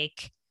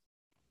like,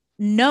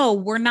 no,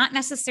 we're not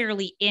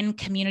necessarily in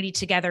community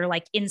together,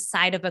 like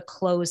inside of a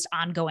closed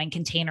ongoing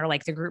container,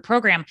 like the group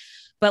program,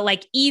 but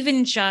like,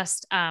 even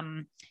just,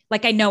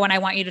 like, I know, and I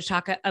want you to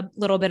talk a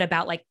little bit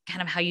about like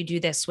kind of how you do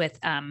this with,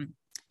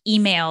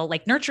 email,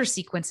 like nurture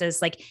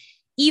sequences, like,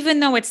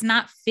 even though it's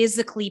not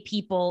physically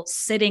people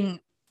sitting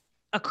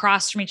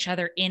across from each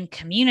other in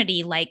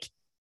community, like,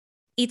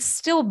 it's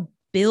still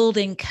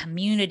building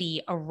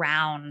community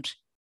around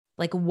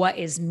like what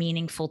is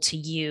meaningful to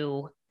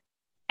you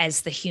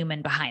as the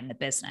human behind the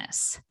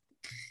business.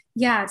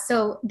 Yeah,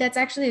 so that's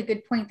actually a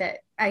good point that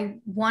I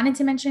wanted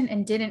to mention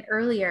and didn't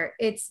earlier.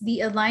 It's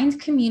the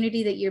aligned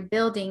community that you're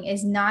building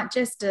is not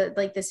just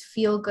like this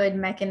feel good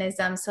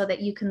mechanism so that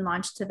you can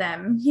launch to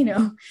them, you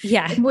know,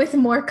 with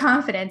more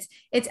confidence.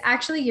 It's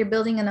actually, you're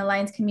building an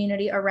aligned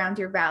community around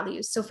your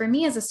values. So for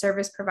me as a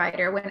service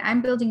provider, when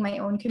I'm building my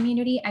own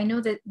community, I know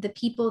that the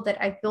people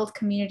that I build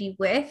community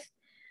with,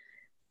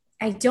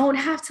 I don't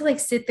have to like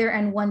sit there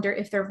and wonder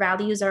if their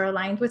values are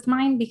aligned with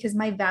mine, because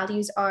my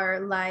values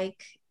are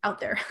like out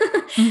there.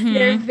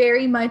 They're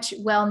very much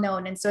well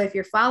known. And so if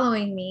you're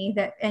following me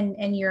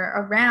and you're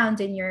around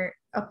and you're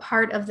a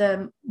part of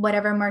the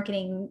whatever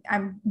marketing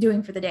I'm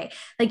doing for the day,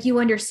 like, you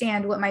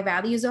understand what my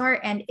values are,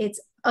 and it's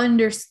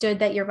understood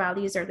that your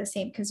values are the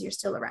same because you're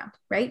still around,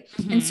 right?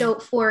 And so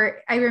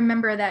I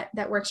remember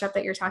that workshop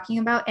that you're talking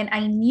about, and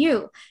I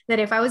knew that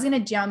if I was going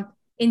to jump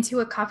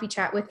into a coffee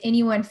chat with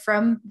anyone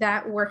from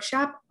that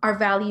workshop, our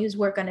values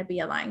were going to be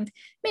aligned.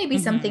 Maybe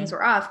some things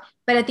were off,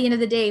 but at the end of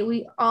the day,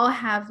 we all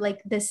have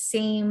like the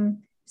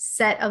same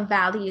set of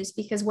values,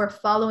 because we're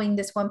following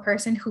this one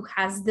person who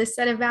has this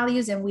set of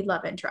values and we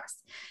love and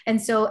trust.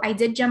 And so I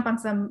did jump on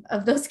some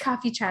of those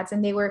coffee chats,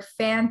 and they were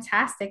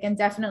fantastic, and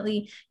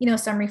definitely, you know,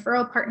 some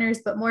referral partners,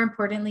 but more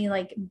importantly,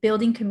 like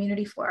building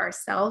community for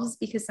ourselves,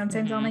 because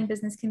sometimes online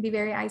business can be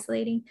very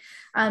isolating.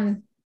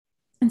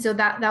 And so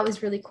that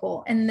was really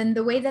cool. And then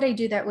the way that I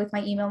do that with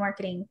my email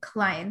marketing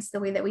clients,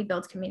 the way that we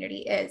build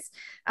community is,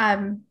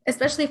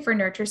 especially for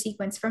Nurture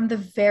Sequence, from the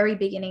very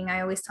beginning, I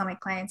always tell my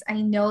clients,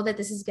 I know that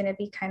this is going to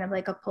be kind of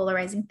like a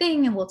polarizing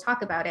thing, and we'll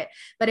talk about it,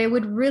 but I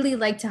would really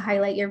like to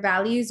highlight your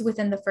values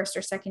within the first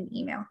or second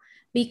email,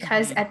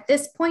 because at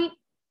this point,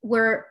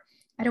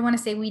 I don't want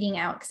to say weeding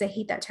out, because I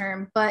hate that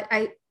term, but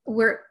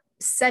we're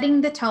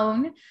setting the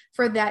tone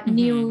for that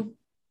new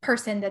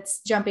person that's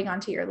jumping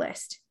onto your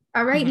list.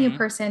 All right, new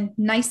person,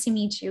 nice to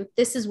meet you.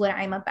 This is what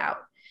I'm about.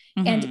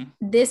 And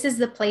this is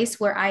the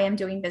place where I am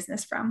doing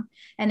business from.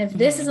 And if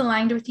this is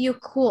aligned with you,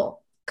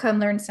 cool,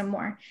 come learn some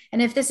more.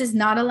 And if this is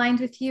not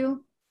aligned with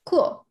you,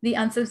 cool, the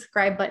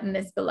unsubscribe button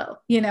is below,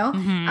 you know?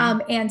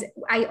 And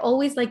I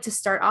always like to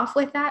start off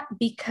with that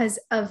because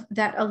of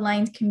that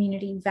aligned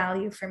community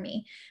value for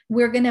me.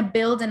 We're going to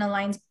build an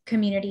aligned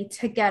community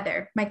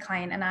together, my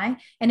client and I.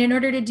 And in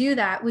order to do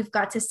that, we've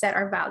got to set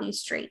our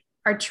values straight.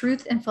 Our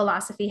truth and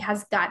philosophy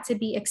has got to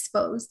be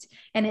exposed,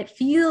 and it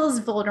feels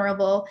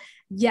vulnerable.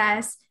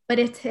 Yes, but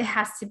it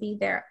has to be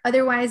there.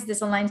 Otherwise,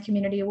 this aligned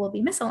community will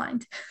be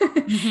misaligned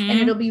and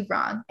it'll be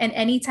wrong. And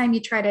anytime you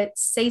try to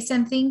say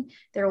something,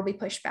 there will be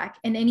pushback.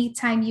 And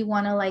anytime you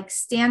want to like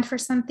stand for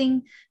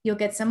something, you'll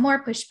get some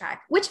more pushback,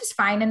 which is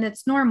fine. And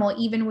it's normal,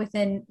 even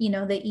within, you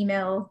know, the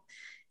email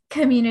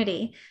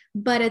community.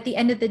 But at the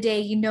end of the day,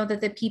 you know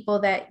that the people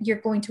that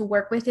you're going to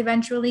work with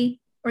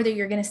eventually, or that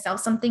you're going to sell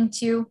something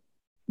to,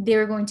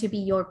 they're going to be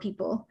your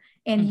people.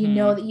 And you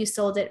know that you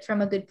sold it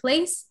from a good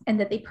place, and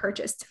that they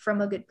purchased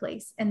from a good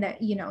place, and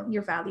that, you know,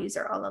 your values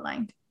are all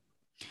aligned.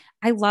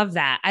 I love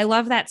that. I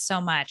love that so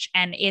much.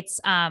 And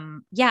it's,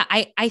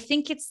 I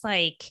think it's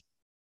like,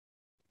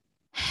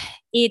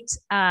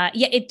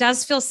 it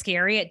does feel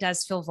scary. It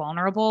does feel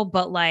vulnerable,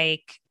 but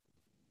like,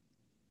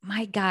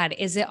 my God,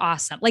 is it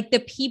awesome? Like the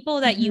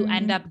people that you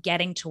end up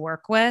getting to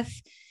work with.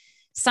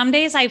 Some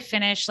days I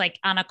finish like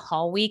on a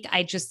call week,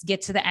 I just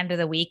get to the end of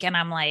the week and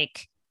I'm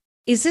like,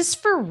 is this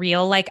for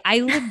real? Like I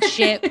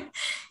legit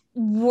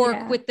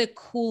work with the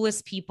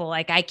coolest people.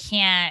 Like I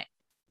can't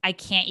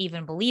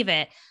even believe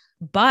it,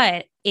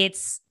 but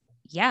it's,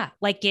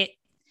 like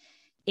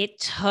it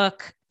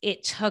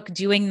took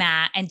doing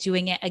that and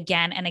doing it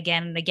again and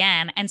again and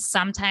again. And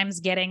sometimes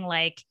getting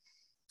like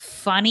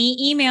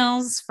funny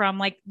emails from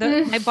like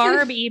my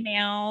Barb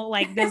email,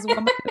 like this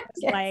woman who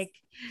was Yes. like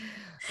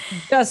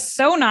just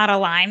so not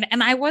aligned.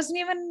 And I wasn't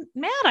even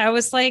mad. I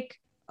was like,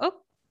 oh,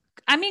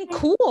 I mean,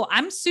 cool.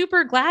 I'm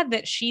super glad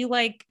that she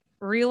like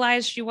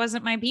realized she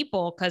wasn't my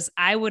people, because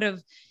it would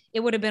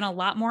have been a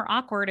lot more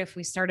awkward if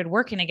we started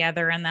working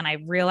together and then I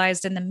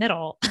realized in the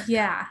middle.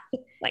 Yeah,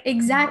 Like,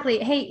 exactly.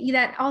 Hey,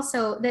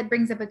 that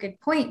brings up a good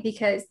point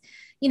because,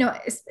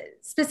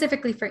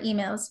 specifically for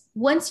emails,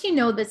 once you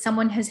know that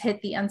someone has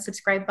hit the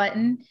unsubscribe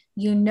button,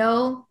 you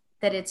know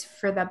that it's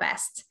for the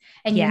best.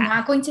 And you're yeah.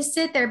 not going to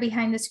sit there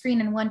behind the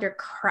screen and wonder,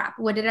 crap,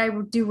 what did I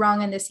do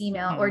wrong in this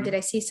email? Or did I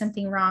say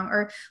something wrong?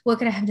 Or what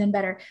could I have done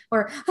better?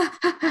 Or,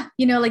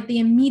 like the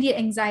immediate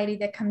anxiety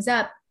that comes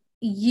up,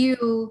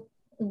 you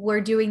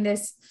were doing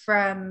this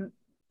from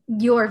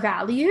your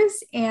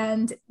values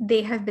and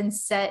they have been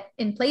set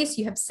in place.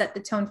 You have set the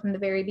tone from the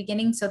very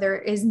beginning. So there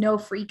is no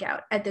freak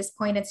out at this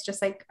point. It's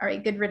just like, all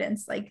right, good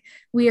riddance. Like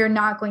we are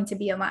not going to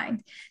be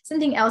aligned.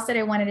 Something else that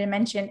I wanted to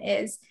mention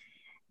is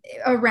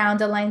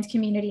around aligned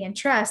community and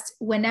trust.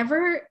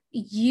 Whenever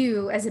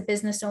you as a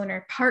business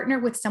owner partner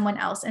with someone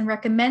else and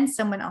recommend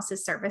someone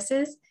else's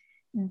services,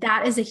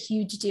 that is a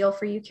huge deal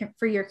for you,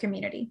 for your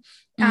community.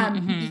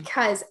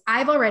 Because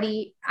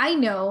I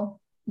know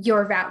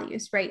your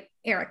values, right?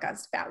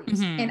 Erica's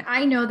values. And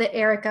I know that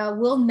Erica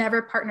will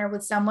never partner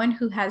with someone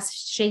who has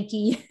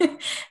shaky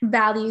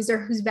values or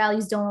whose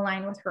values don't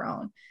align with her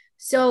own.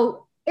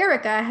 So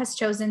Erica has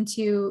chosen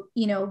to,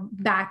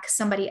 back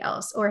somebody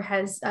else, or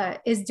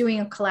is doing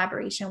a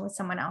collaboration with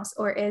someone else,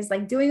 or is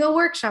like doing a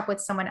workshop with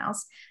someone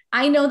else.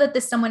 I know that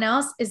this someone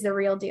else is the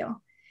real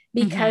deal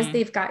because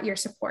they've got your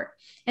support.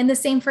 And the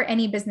same for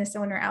any business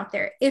owner out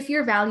there. If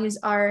your values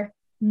are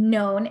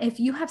known, if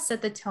you have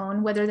set the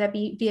tone, whether that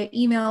be via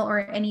email or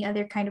any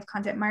other kind of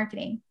content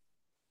marketing,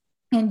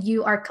 and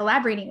you are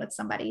collaborating with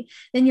somebody,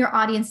 then your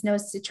audience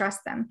knows to trust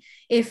them.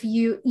 If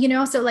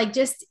so like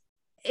just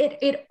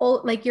it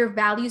like your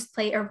values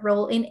play a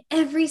role in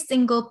every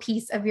single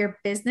piece of your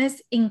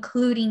business,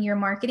 including your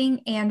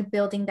marketing and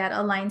building that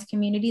aligned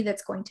community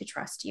that's going to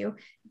trust you,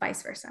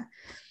 vice versa.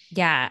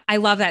 Yeah, I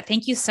love that.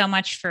 Thank you so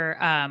much for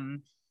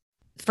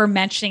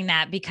mentioning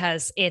that,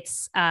 because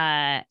it's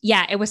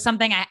it was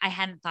something I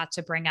hadn't thought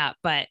to bring up,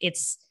 but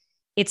it's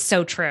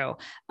so true.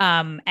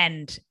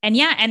 And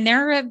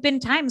there have been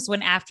times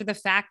when after the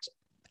fact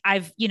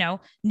I've,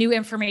 new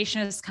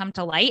information has come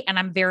to light and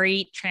I'm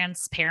very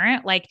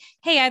transparent. Like,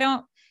 hey, I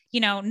don't,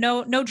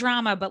 no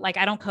drama, but like,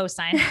 I don't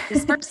co-sign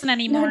this person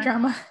anymore. No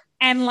drama.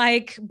 And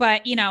like,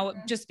 but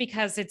just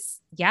because it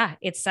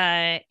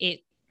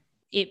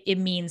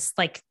means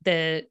like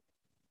the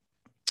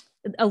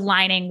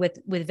aligning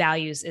with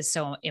values is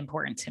so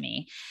important to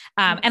me.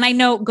 And I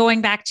know,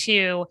 going back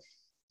to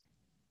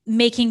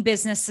making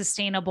business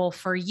sustainable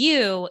for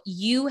you,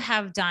 you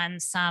have done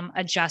some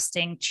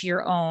adjusting to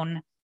your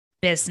own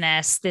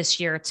business this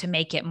year to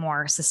make it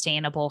more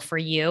sustainable for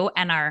you,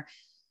 and are,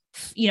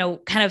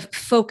 kind of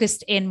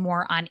focused in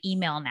more on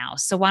email now.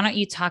 So why don't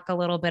you talk a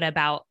little bit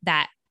about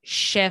that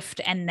shift,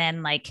 and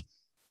then like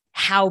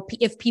how,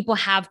 if people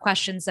have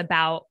questions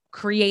about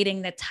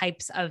creating the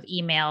types of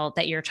email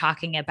that you're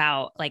talking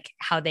about, like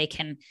how they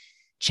can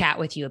chat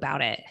with you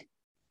about it.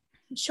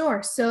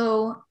 Sure.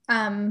 So,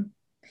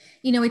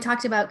 we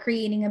talked about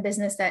creating a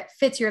business that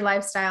fits your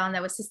lifestyle and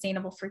that was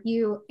sustainable for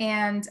you.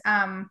 And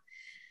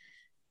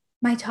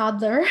my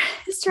toddler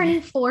is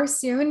turning 4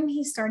 soon.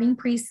 He's starting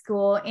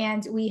preschool.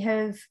 And we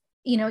have,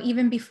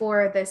 even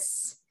before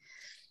this,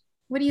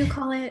 what do you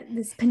call it?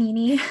 This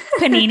panini.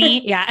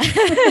 Panini, yeah.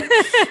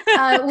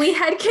 We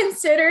had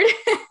considered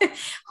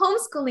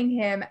homeschooling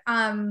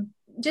him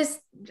just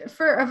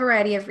for a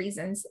variety of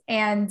reasons.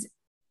 And,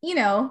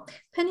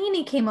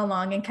 panini came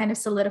along and kind of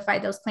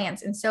solidified those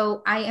plans. And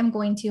so I am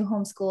going to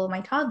homeschool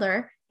my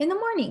toddler in the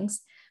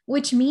mornings,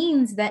 which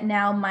means that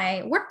now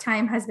my work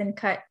time has been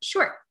cut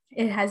short.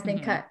 It has been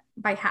cut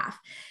by half.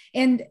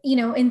 And,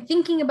 in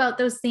thinking about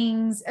those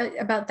things,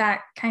 about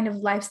that kind of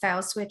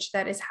lifestyle switch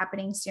that is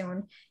happening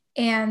soon,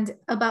 and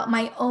about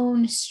my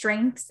own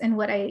strengths and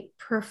what I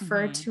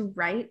prefer to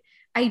write,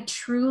 I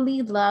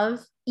truly love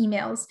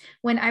emails.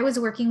 When I was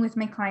working with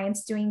my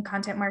clients doing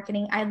content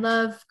marketing, I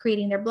love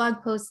creating their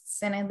blog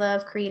posts, and I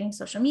love creating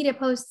social media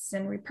posts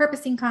and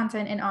repurposing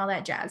content and all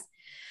that jazz.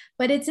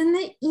 But it's in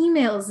the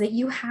emails that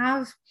you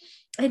have.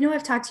 I know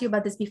I've talked to you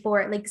about this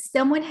before. Like,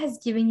 someone has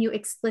given you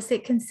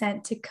explicit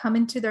consent to come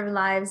into their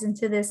lives,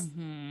 into this,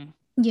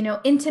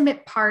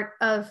 intimate part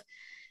of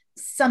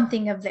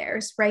something of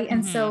theirs, right?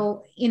 And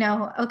so,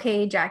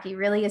 okay, Jackie,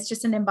 really, it's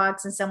just an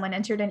inbox and someone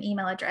entered an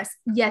email address.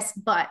 Yes,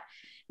 but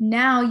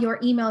now your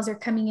emails are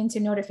coming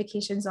into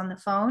notifications on the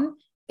phone,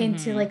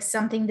 into like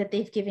something that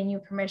they've given you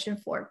permission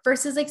for,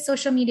 versus like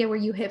social media where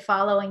you hit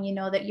follow and you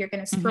know that you're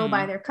going to scroll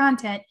by their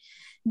content.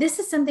 This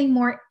is something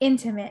more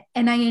intimate,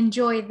 and I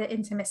enjoy the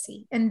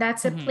intimacy. And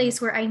that's a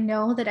place where I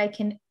know that I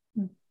can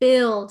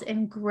build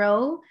and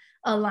grow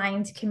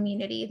aligned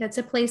community. That's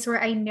a place where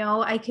I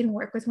know I can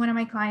work with one of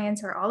my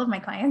clients or all of my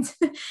clients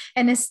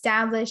and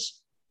establish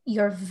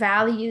your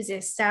values,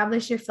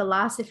 establish your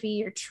philosophy,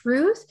 your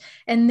truth,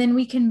 and then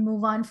we can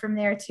move on from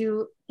there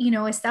to,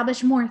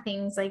 establish more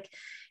things like,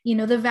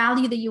 the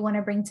value that you want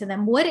to bring to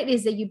them, what it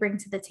is that you bring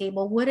to the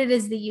table, what it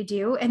is that you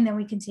do, and then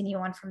we continue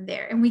on from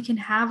there. And we can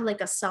have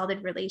like a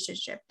solid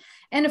relationship.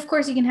 And of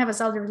course, you can have a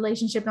solid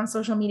relationship on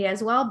social media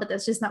as well, but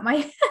that's just not my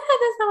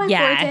that's not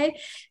my forte.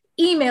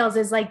 Emails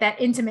is like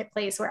that intimate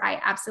place where I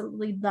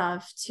absolutely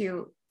love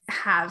to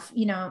have,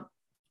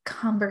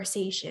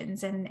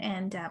 conversations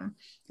and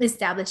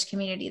establish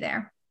community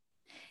there.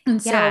 And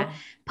so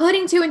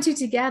putting two and two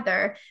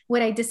together,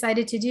 what I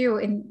decided to do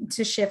and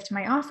to shift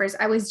my offers,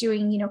 I was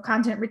doing,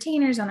 content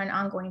retainers on an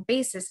ongoing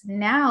basis.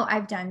 Now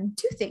I've done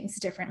two things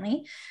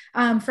differently.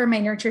 For my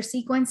nurture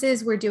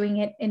sequences, we're doing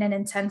it in an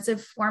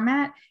intensive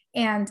format.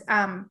 And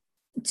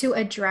to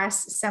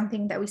address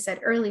something that we said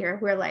earlier,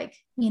 where like,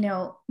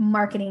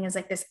 marketing is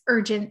like this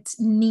urgent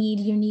need,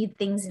 you need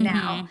things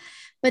now.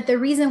 But the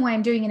reason why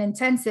I'm doing an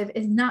intensive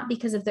is not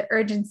because of the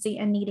urgency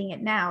and needing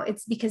it now.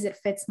 It's because it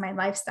fits my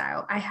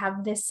lifestyle. I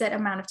have this set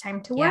amount of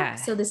time to work.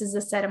 So this is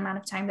a set amount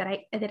of time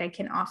that I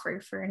can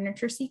offer for a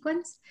nurture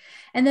sequence.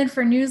 And then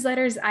for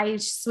newsletters, I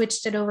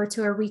switched it over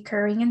to a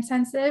recurring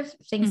intensive,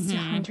 thanks to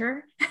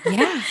Hunter.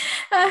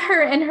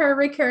 Her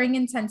recurring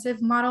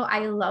intensive model.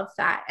 I love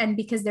that. And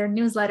because they're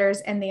newsletters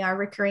and they are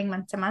recurring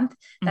month to month,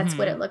 that's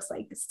what it looks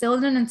like. Still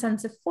in an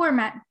intensive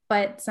format,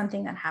 but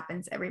something that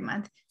happens every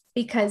month,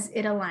 because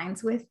it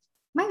aligns with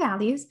my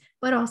values,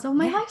 but also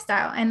my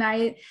lifestyle. And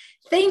I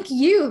thank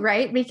you,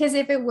 right? Because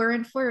if it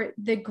weren't for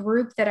the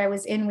group that I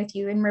was in with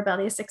you in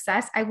Rebellious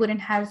Success, I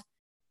wouldn't have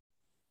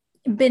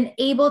been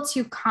able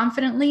to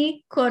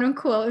confidently, quote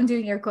unquote, I'm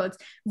doing air quotes,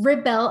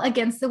 rebel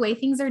against the way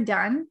things are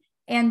done.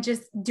 And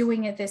just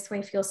doing it this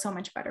way feels so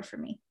much better for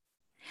me.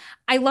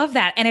 I love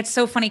that. And it's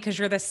so funny because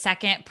you're the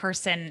second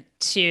person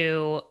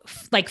to,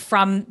 like,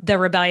 from the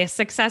Rebellious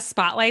Success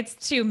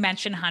spotlights to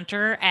mention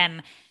Hunter.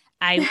 And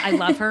I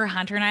love her,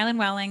 Hunter and Island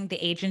Welling,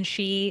 the agent.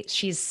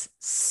 She's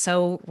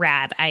so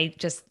rad.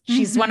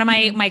 She's one of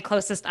my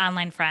closest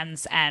online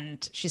friends,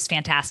 and she's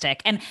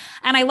fantastic. And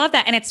I love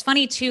that. And it's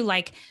funny too,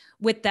 like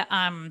with the,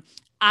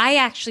 I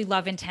actually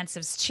love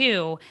intensives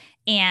too.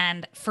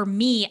 And for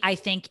me, I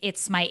think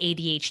it's my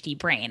ADHD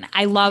brain.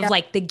 I love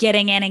like the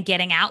getting in and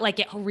getting out. Like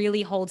it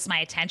really holds my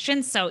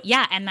attention. So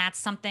yeah. And that's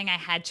something I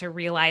had to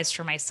realize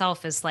for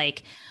myself is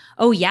like,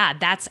 oh yeah,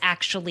 that's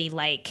actually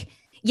like,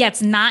 yeah,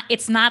 it's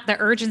not the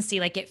urgency.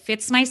 Like it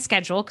fits my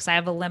schedule because I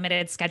have a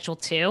limited schedule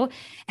too.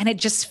 And it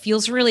just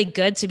feels really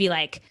good to be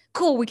like,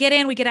 cool, we get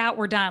in, we get out,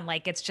 we're done.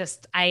 Like, it's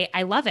just,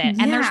 I love it.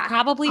 And there's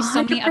probably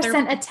so many other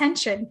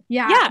attention.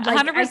 Yeah. Like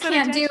 100% I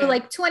can't attention. do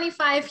like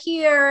 25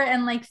 here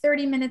and like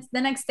 30 minutes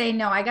the next day.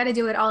 No, I got to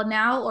do it all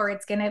now or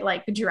it's going to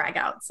like drag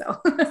out.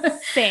 So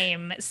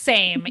same.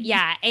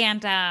 Yeah.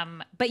 And,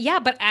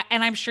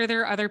 and I'm sure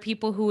there are other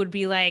people who would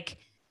be like,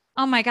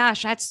 oh my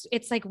gosh,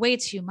 it's like way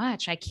too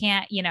much. I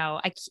can't,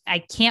 I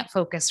can't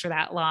focus for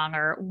that long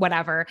or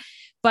whatever.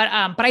 But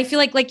I feel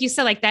like you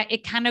said, like that,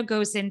 it kind of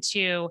goes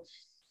into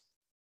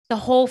the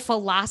whole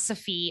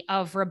philosophy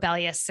of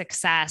rebellious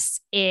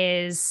success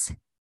is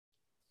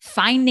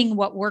finding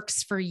what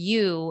works for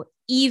you,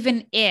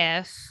 even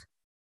if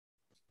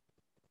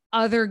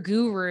other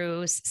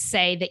gurus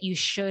say that you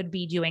should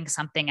be doing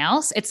something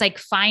else. It's like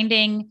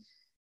finding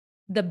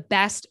the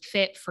best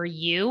fit for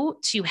you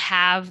to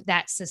have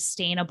that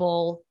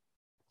sustainable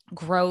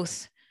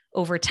growth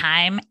over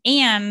time.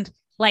 And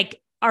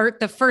like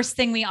the first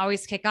thing we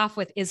always kick off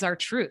with is our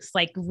truth,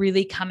 like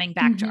really coming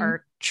back to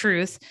our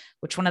truth,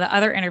 which one of the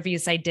other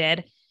interviews I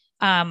did,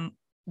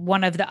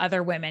 one of the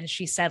other women,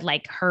 she said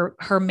like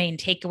her main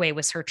takeaway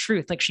was her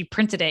truth. Like she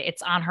printed it,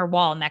 it's on her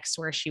wall next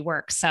to where she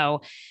works.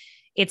 So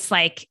it's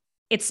like,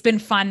 it's been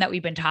fun that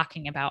we've been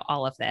talking about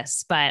all of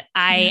this, but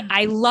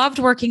I loved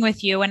working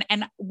with you.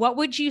 And what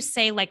would you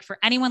say, like for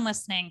anyone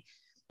listening,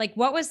 like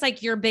what was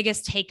like your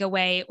biggest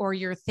takeaway or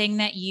your thing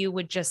that you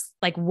would just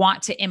like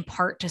want to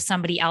impart to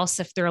somebody else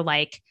if they're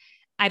like,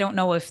 I don't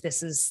know if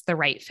this is the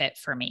right fit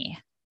for me?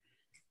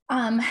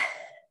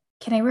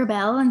 Can I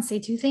rebel and say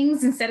two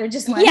things instead of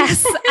just one?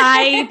 Yes,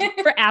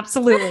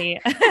 absolutely.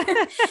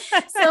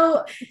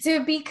 So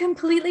to be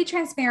completely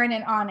transparent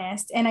and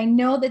honest, and I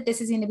know that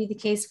this is going to be the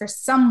case for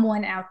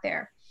someone out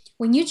there,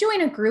 when you join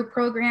a group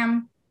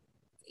program,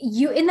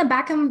 you in the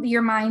back of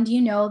your mind,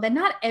 you know that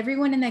not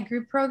everyone in that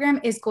group program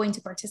is going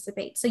to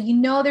participate. So you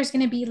know there's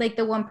going to be like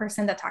the one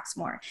person that talks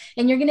more,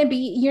 and you're going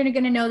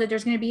to know that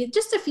there's going to be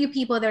just a few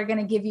people that are going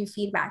to give you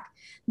feedback.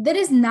 That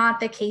is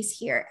not the case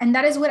here, and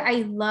that is what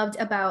I loved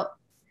about,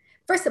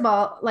 first of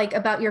all, like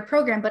about your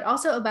program, but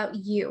also about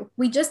you.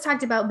 We just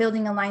talked about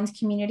building aligned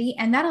community,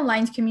 and that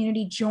aligned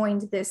community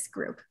joined this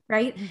group,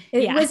 right?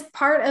 It was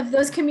part of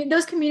those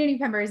community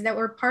members that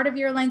were part of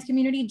your aligned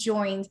community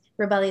joined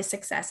Rebellious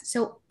Success.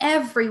 So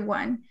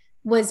everyone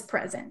was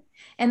present.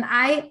 And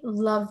I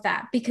love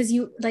that because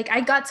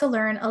I got to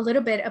learn a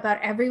little bit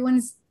about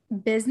everyone's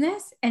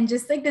business and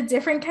just like the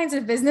different kinds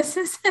of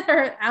businesses that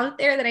are out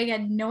there that I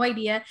had no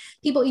idea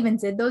people even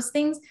did those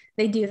things.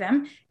 They do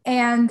them.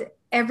 And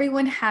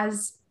everyone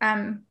has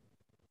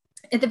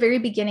at the very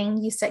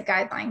beginning, you set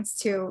guidelines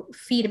to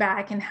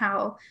feedback and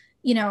how,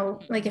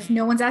 like if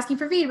no one's asking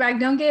for feedback,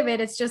 don't give it.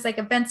 It's just like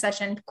a vent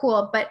session.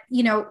 Cool. But,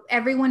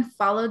 everyone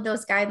followed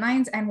those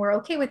guidelines and we're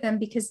okay with them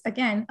because,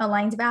 again,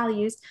 aligned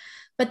values.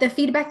 But the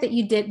feedback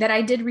that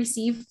I did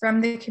receive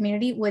from the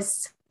community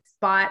was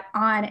spot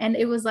on. And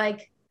it was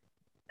like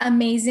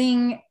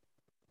amazing.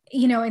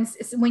 And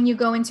when you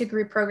go into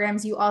group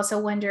programs, you also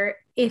wonder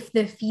if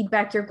the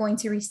feedback you're going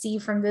to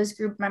receive from those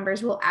group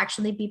members will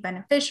actually be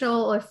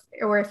beneficial,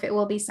 or if it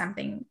will be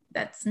something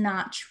that's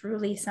not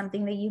truly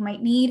something that you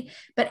might need.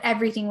 But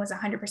everything was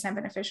 100%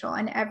 beneficial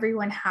and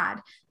everyone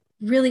had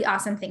really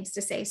awesome things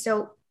to say.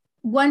 So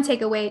one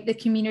takeaway, the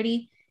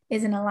community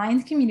is an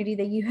aligned community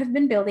that you have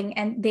been building,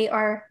 and they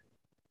are,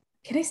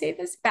 can I say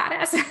this?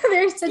 Badass.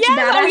 They're such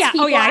badass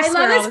people. I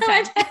love it so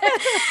much.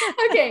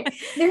 Okay.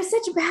 They're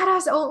such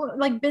badass,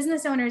 like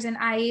business owners. And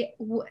I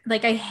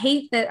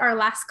hate that our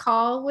last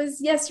call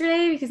was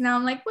yesterday, because now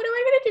I'm like, what am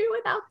I going to do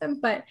without them?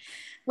 But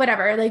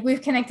whatever, like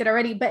we've connected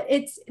already, but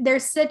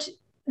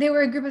they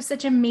were a group of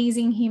such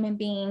amazing human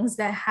beings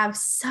that have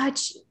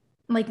such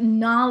like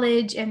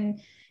knowledge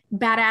and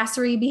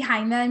badassery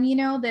behind them,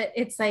 that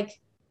it's like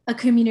a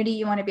community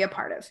you want to be a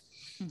part of.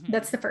 Mm-hmm.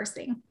 That's the first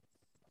thing.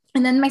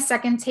 And then my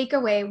second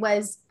takeaway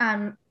was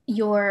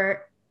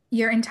your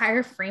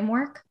entire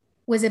framework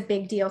was a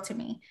big deal to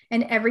me.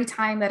 And every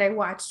time that I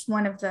watched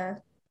one of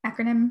the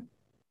acronym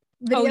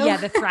videos,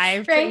 the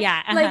Thrive. Right?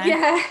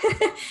 Yeah.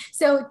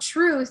 So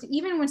truth,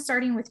 even when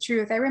starting with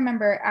truth, I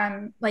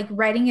remember like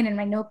writing it in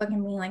my notebook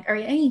and being like, all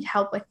right, I need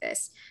help with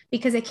this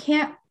because I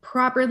can't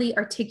properly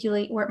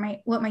articulate what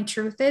my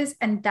truth is.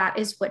 And that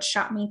is what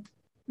shot me,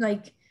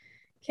 like,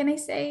 can I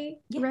say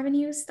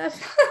revenue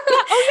stuff?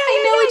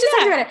 I know we just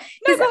talked about it,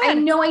 because I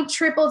know I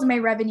tripled my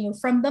revenue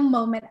from the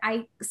moment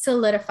I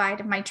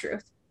solidified my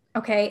truth.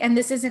 Okay. And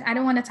this isn't, I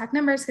don't want to talk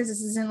numbers because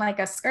this isn't like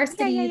a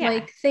scarcity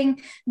like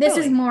thing. This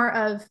is more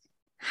of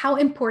how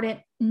important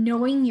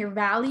knowing your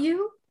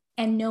value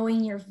and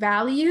knowing your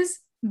values,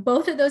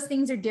 both of those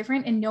things are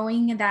different. And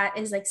knowing that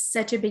is like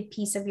such a big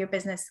piece of your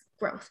business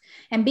growth.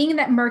 And being in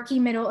that murky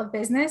middle of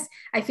business,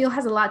 I feel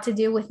has a lot to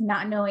do with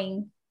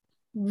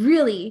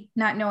really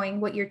not knowing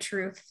what your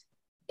truth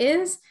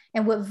is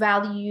and what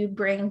value you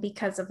bring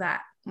because of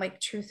that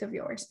like truth of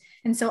yours.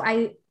 And so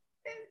I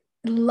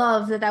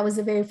love that was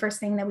the very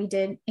first thing that we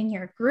did in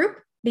your group,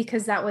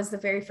 because that was the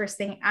very first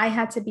thing I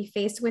had to be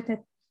faced with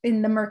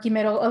in the murky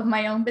middle of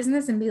my own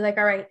business and be like,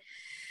 all right,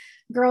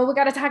 girl, we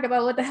got to talk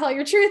about what the hell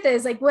your truth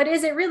is. Like, what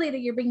is it really that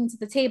you're bringing to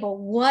the table?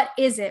 What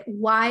is it?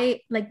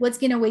 Why, like, what's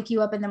going to wake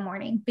you up in the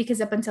morning?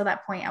 Because up until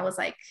that point, I was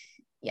like,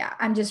 yeah,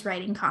 I'm just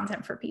writing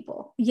content for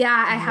people.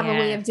 Yeah, I have a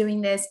way of doing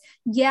this.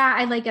 Yeah,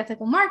 I like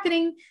ethical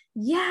marketing.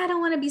 Yeah, I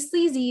don't want to be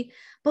sleazy,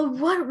 but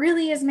what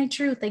really is my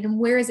truth? Like, and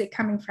where is it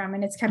coming from?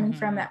 And it's coming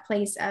from that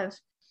place of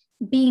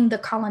being the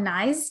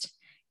colonized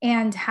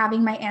and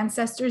having my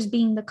ancestors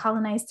being the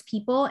colonized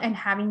people and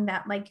having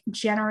that like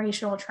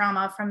generational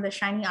trauma from the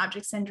shiny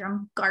object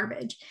syndrome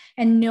garbage,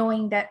 and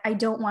knowing that I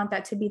don't want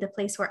that to be the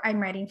place where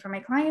I'm writing for my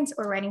clients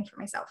or writing for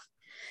myself.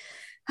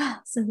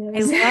 So I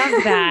love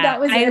that. That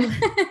was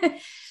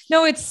it.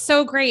 No, it's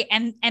so great.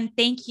 And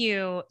thank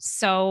you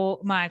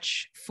so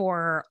much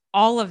for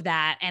all of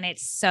that. And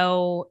it's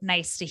so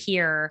nice to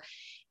hear.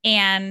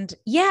 And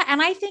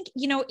and I think,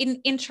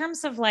 in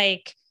terms of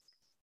like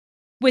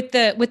with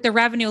the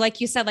revenue,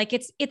 like you said, like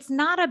it's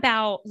not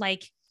about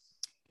like,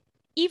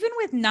 even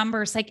with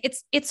numbers, like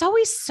it's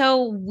always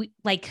so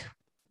like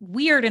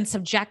weird and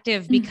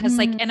subjective, because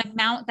like an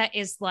amount that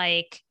is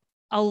like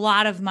a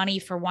lot of money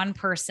for one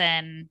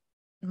person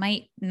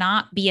might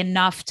not be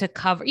enough to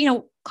cover,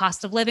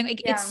 cost of living.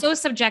 It's so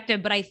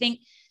subjective, but I think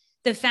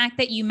the fact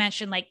that you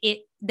mentioned like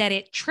that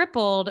it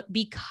tripled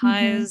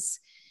because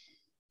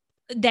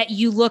that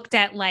you looked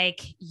at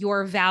like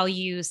your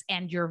values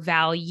and your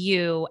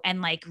value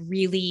and like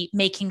really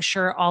making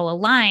sure all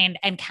aligned,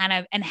 and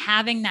and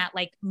having that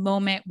like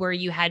moment where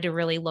you had to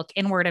really look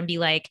inward and be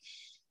like,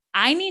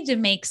 I need to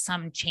make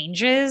some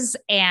changes.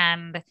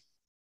 And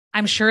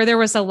I'm sure there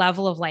was a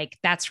level of like,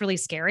 that's really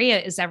scary.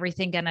 Is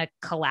everything going to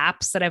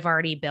collapse that I've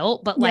already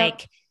built? But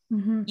like,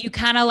 you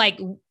kind of like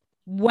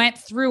went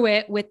through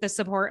it with the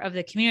support of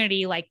the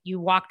community. Like you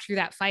walked through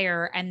that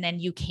fire and then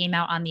you came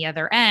out on the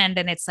other end.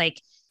 And it's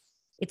like,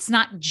 it's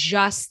not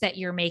just that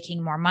you're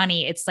making more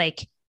money. It's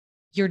like,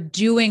 you're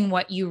doing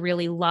what you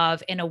really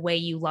love in a way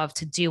you love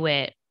to do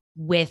it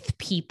with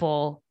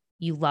people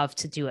you love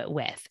to do it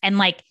with. And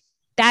like,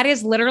 that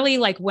is literally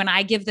like when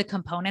I give the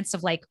components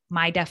of like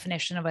my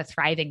definition of a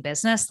thriving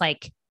business,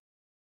 like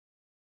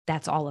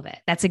that's all of it.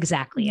 That's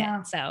exactly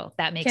it. So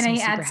that makes me super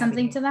happy. Can I add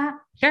something to that?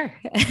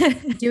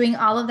 Sure. Doing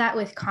all of that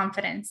with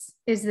confidence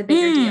is the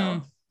bigger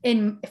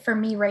deal for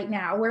me right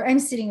now, where I'm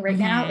sitting right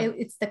now.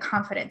 It's the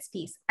confidence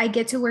piece. I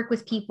get to work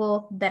with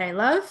people that I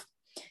love,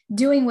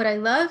 doing what I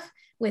love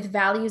with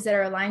values that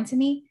are aligned to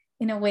me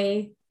in a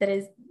way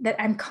that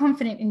I'm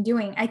confident in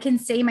doing. I can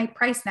say my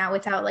price now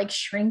without like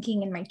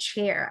shrinking in my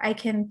chair. I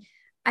can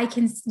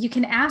you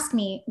can ask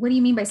me, what do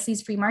you mean by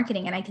sleaze free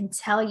marketing? And I can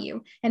tell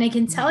you, and I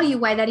can tell you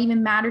why that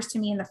even matters to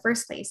me in the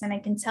first place. And I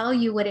can tell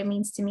you what it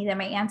means to me that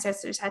my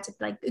ancestors had to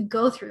like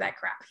go through that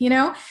crap, you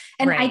know?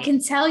 And I can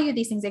tell you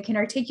these things, I can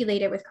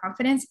articulate it with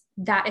confidence.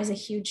 That is a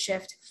huge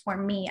shift for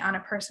me on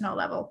a personal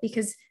level,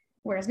 because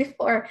whereas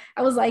before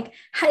I was like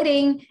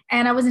hiding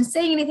and I wasn't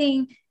saying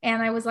anything.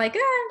 And I was like,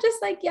 I'm just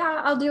like,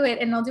 yeah, I'll do it.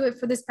 And I'll do it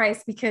for this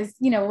price because,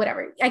 you know,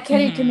 whatever. I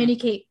can't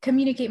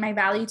communicate my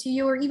value to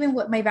you, or even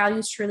what my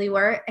values truly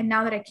were. And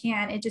now that I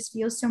can, it just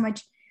feels so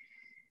much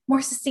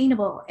more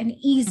sustainable and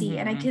easy.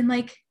 And I can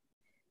like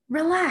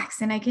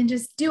relax and I can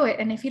just do it.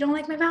 And if you don't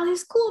like my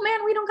values, cool,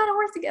 man, we don't got to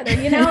work together.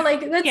 You know,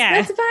 like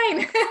that's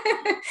fine.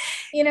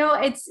 You know,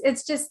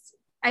 it's just,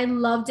 I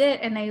loved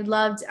it. And I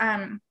loved,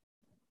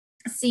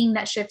 seeing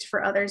that shift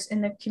for others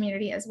in the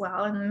community as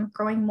well, and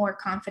growing more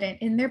confident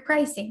in their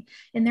pricing,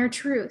 in their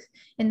truth,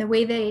 in the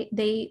way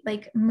they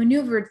like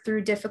maneuvered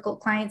through difficult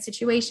client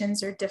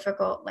situations or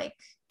difficult like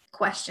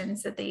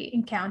questions that they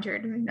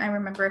encountered. I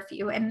remember a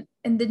few, and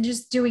then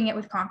just doing it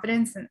with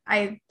confidence. And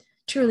I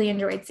truly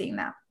enjoyed seeing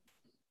that.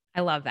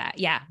 I love that.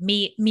 Yeah,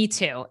 me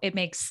too. It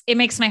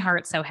makes my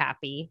heart so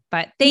happy.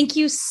 But thank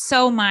you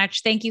so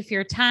much. Thank you for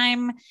your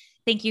time.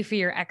 Thank you for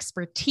your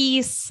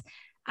expertise.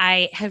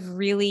 I have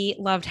really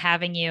loved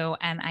having you,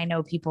 and I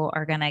know people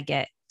are going to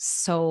get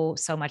so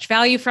much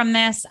value from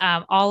this.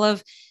 All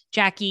of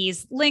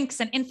Jackie's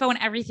links and info and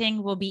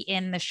everything will be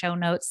in the show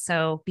notes.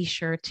 So be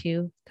sure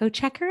to go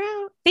check her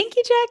out. Thank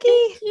you,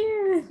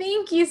 Jackie.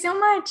 Thank you so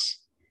much.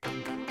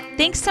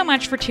 Thanks so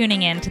much for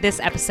tuning in to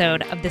this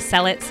episode of the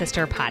Sell It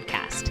Sister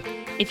podcast.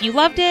 If you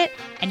loved it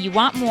and you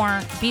want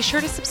more, be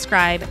sure to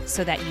subscribe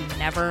so that you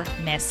never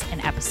miss an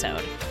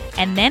episode.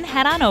 And then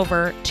head on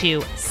over to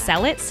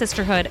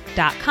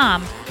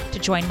sellitsisterhood.com to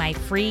join my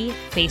free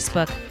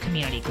Facebook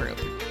community group.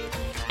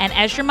 And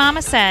as your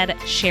mama said,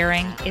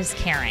 sharing is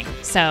caring.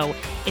 So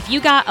if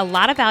you got a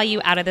lot of value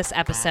out of this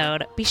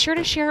episode, be sure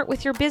to share it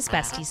with your biz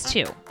besties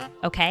too.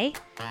 Okay?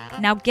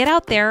 Now get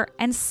out there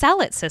and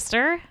sell it,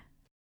 sister.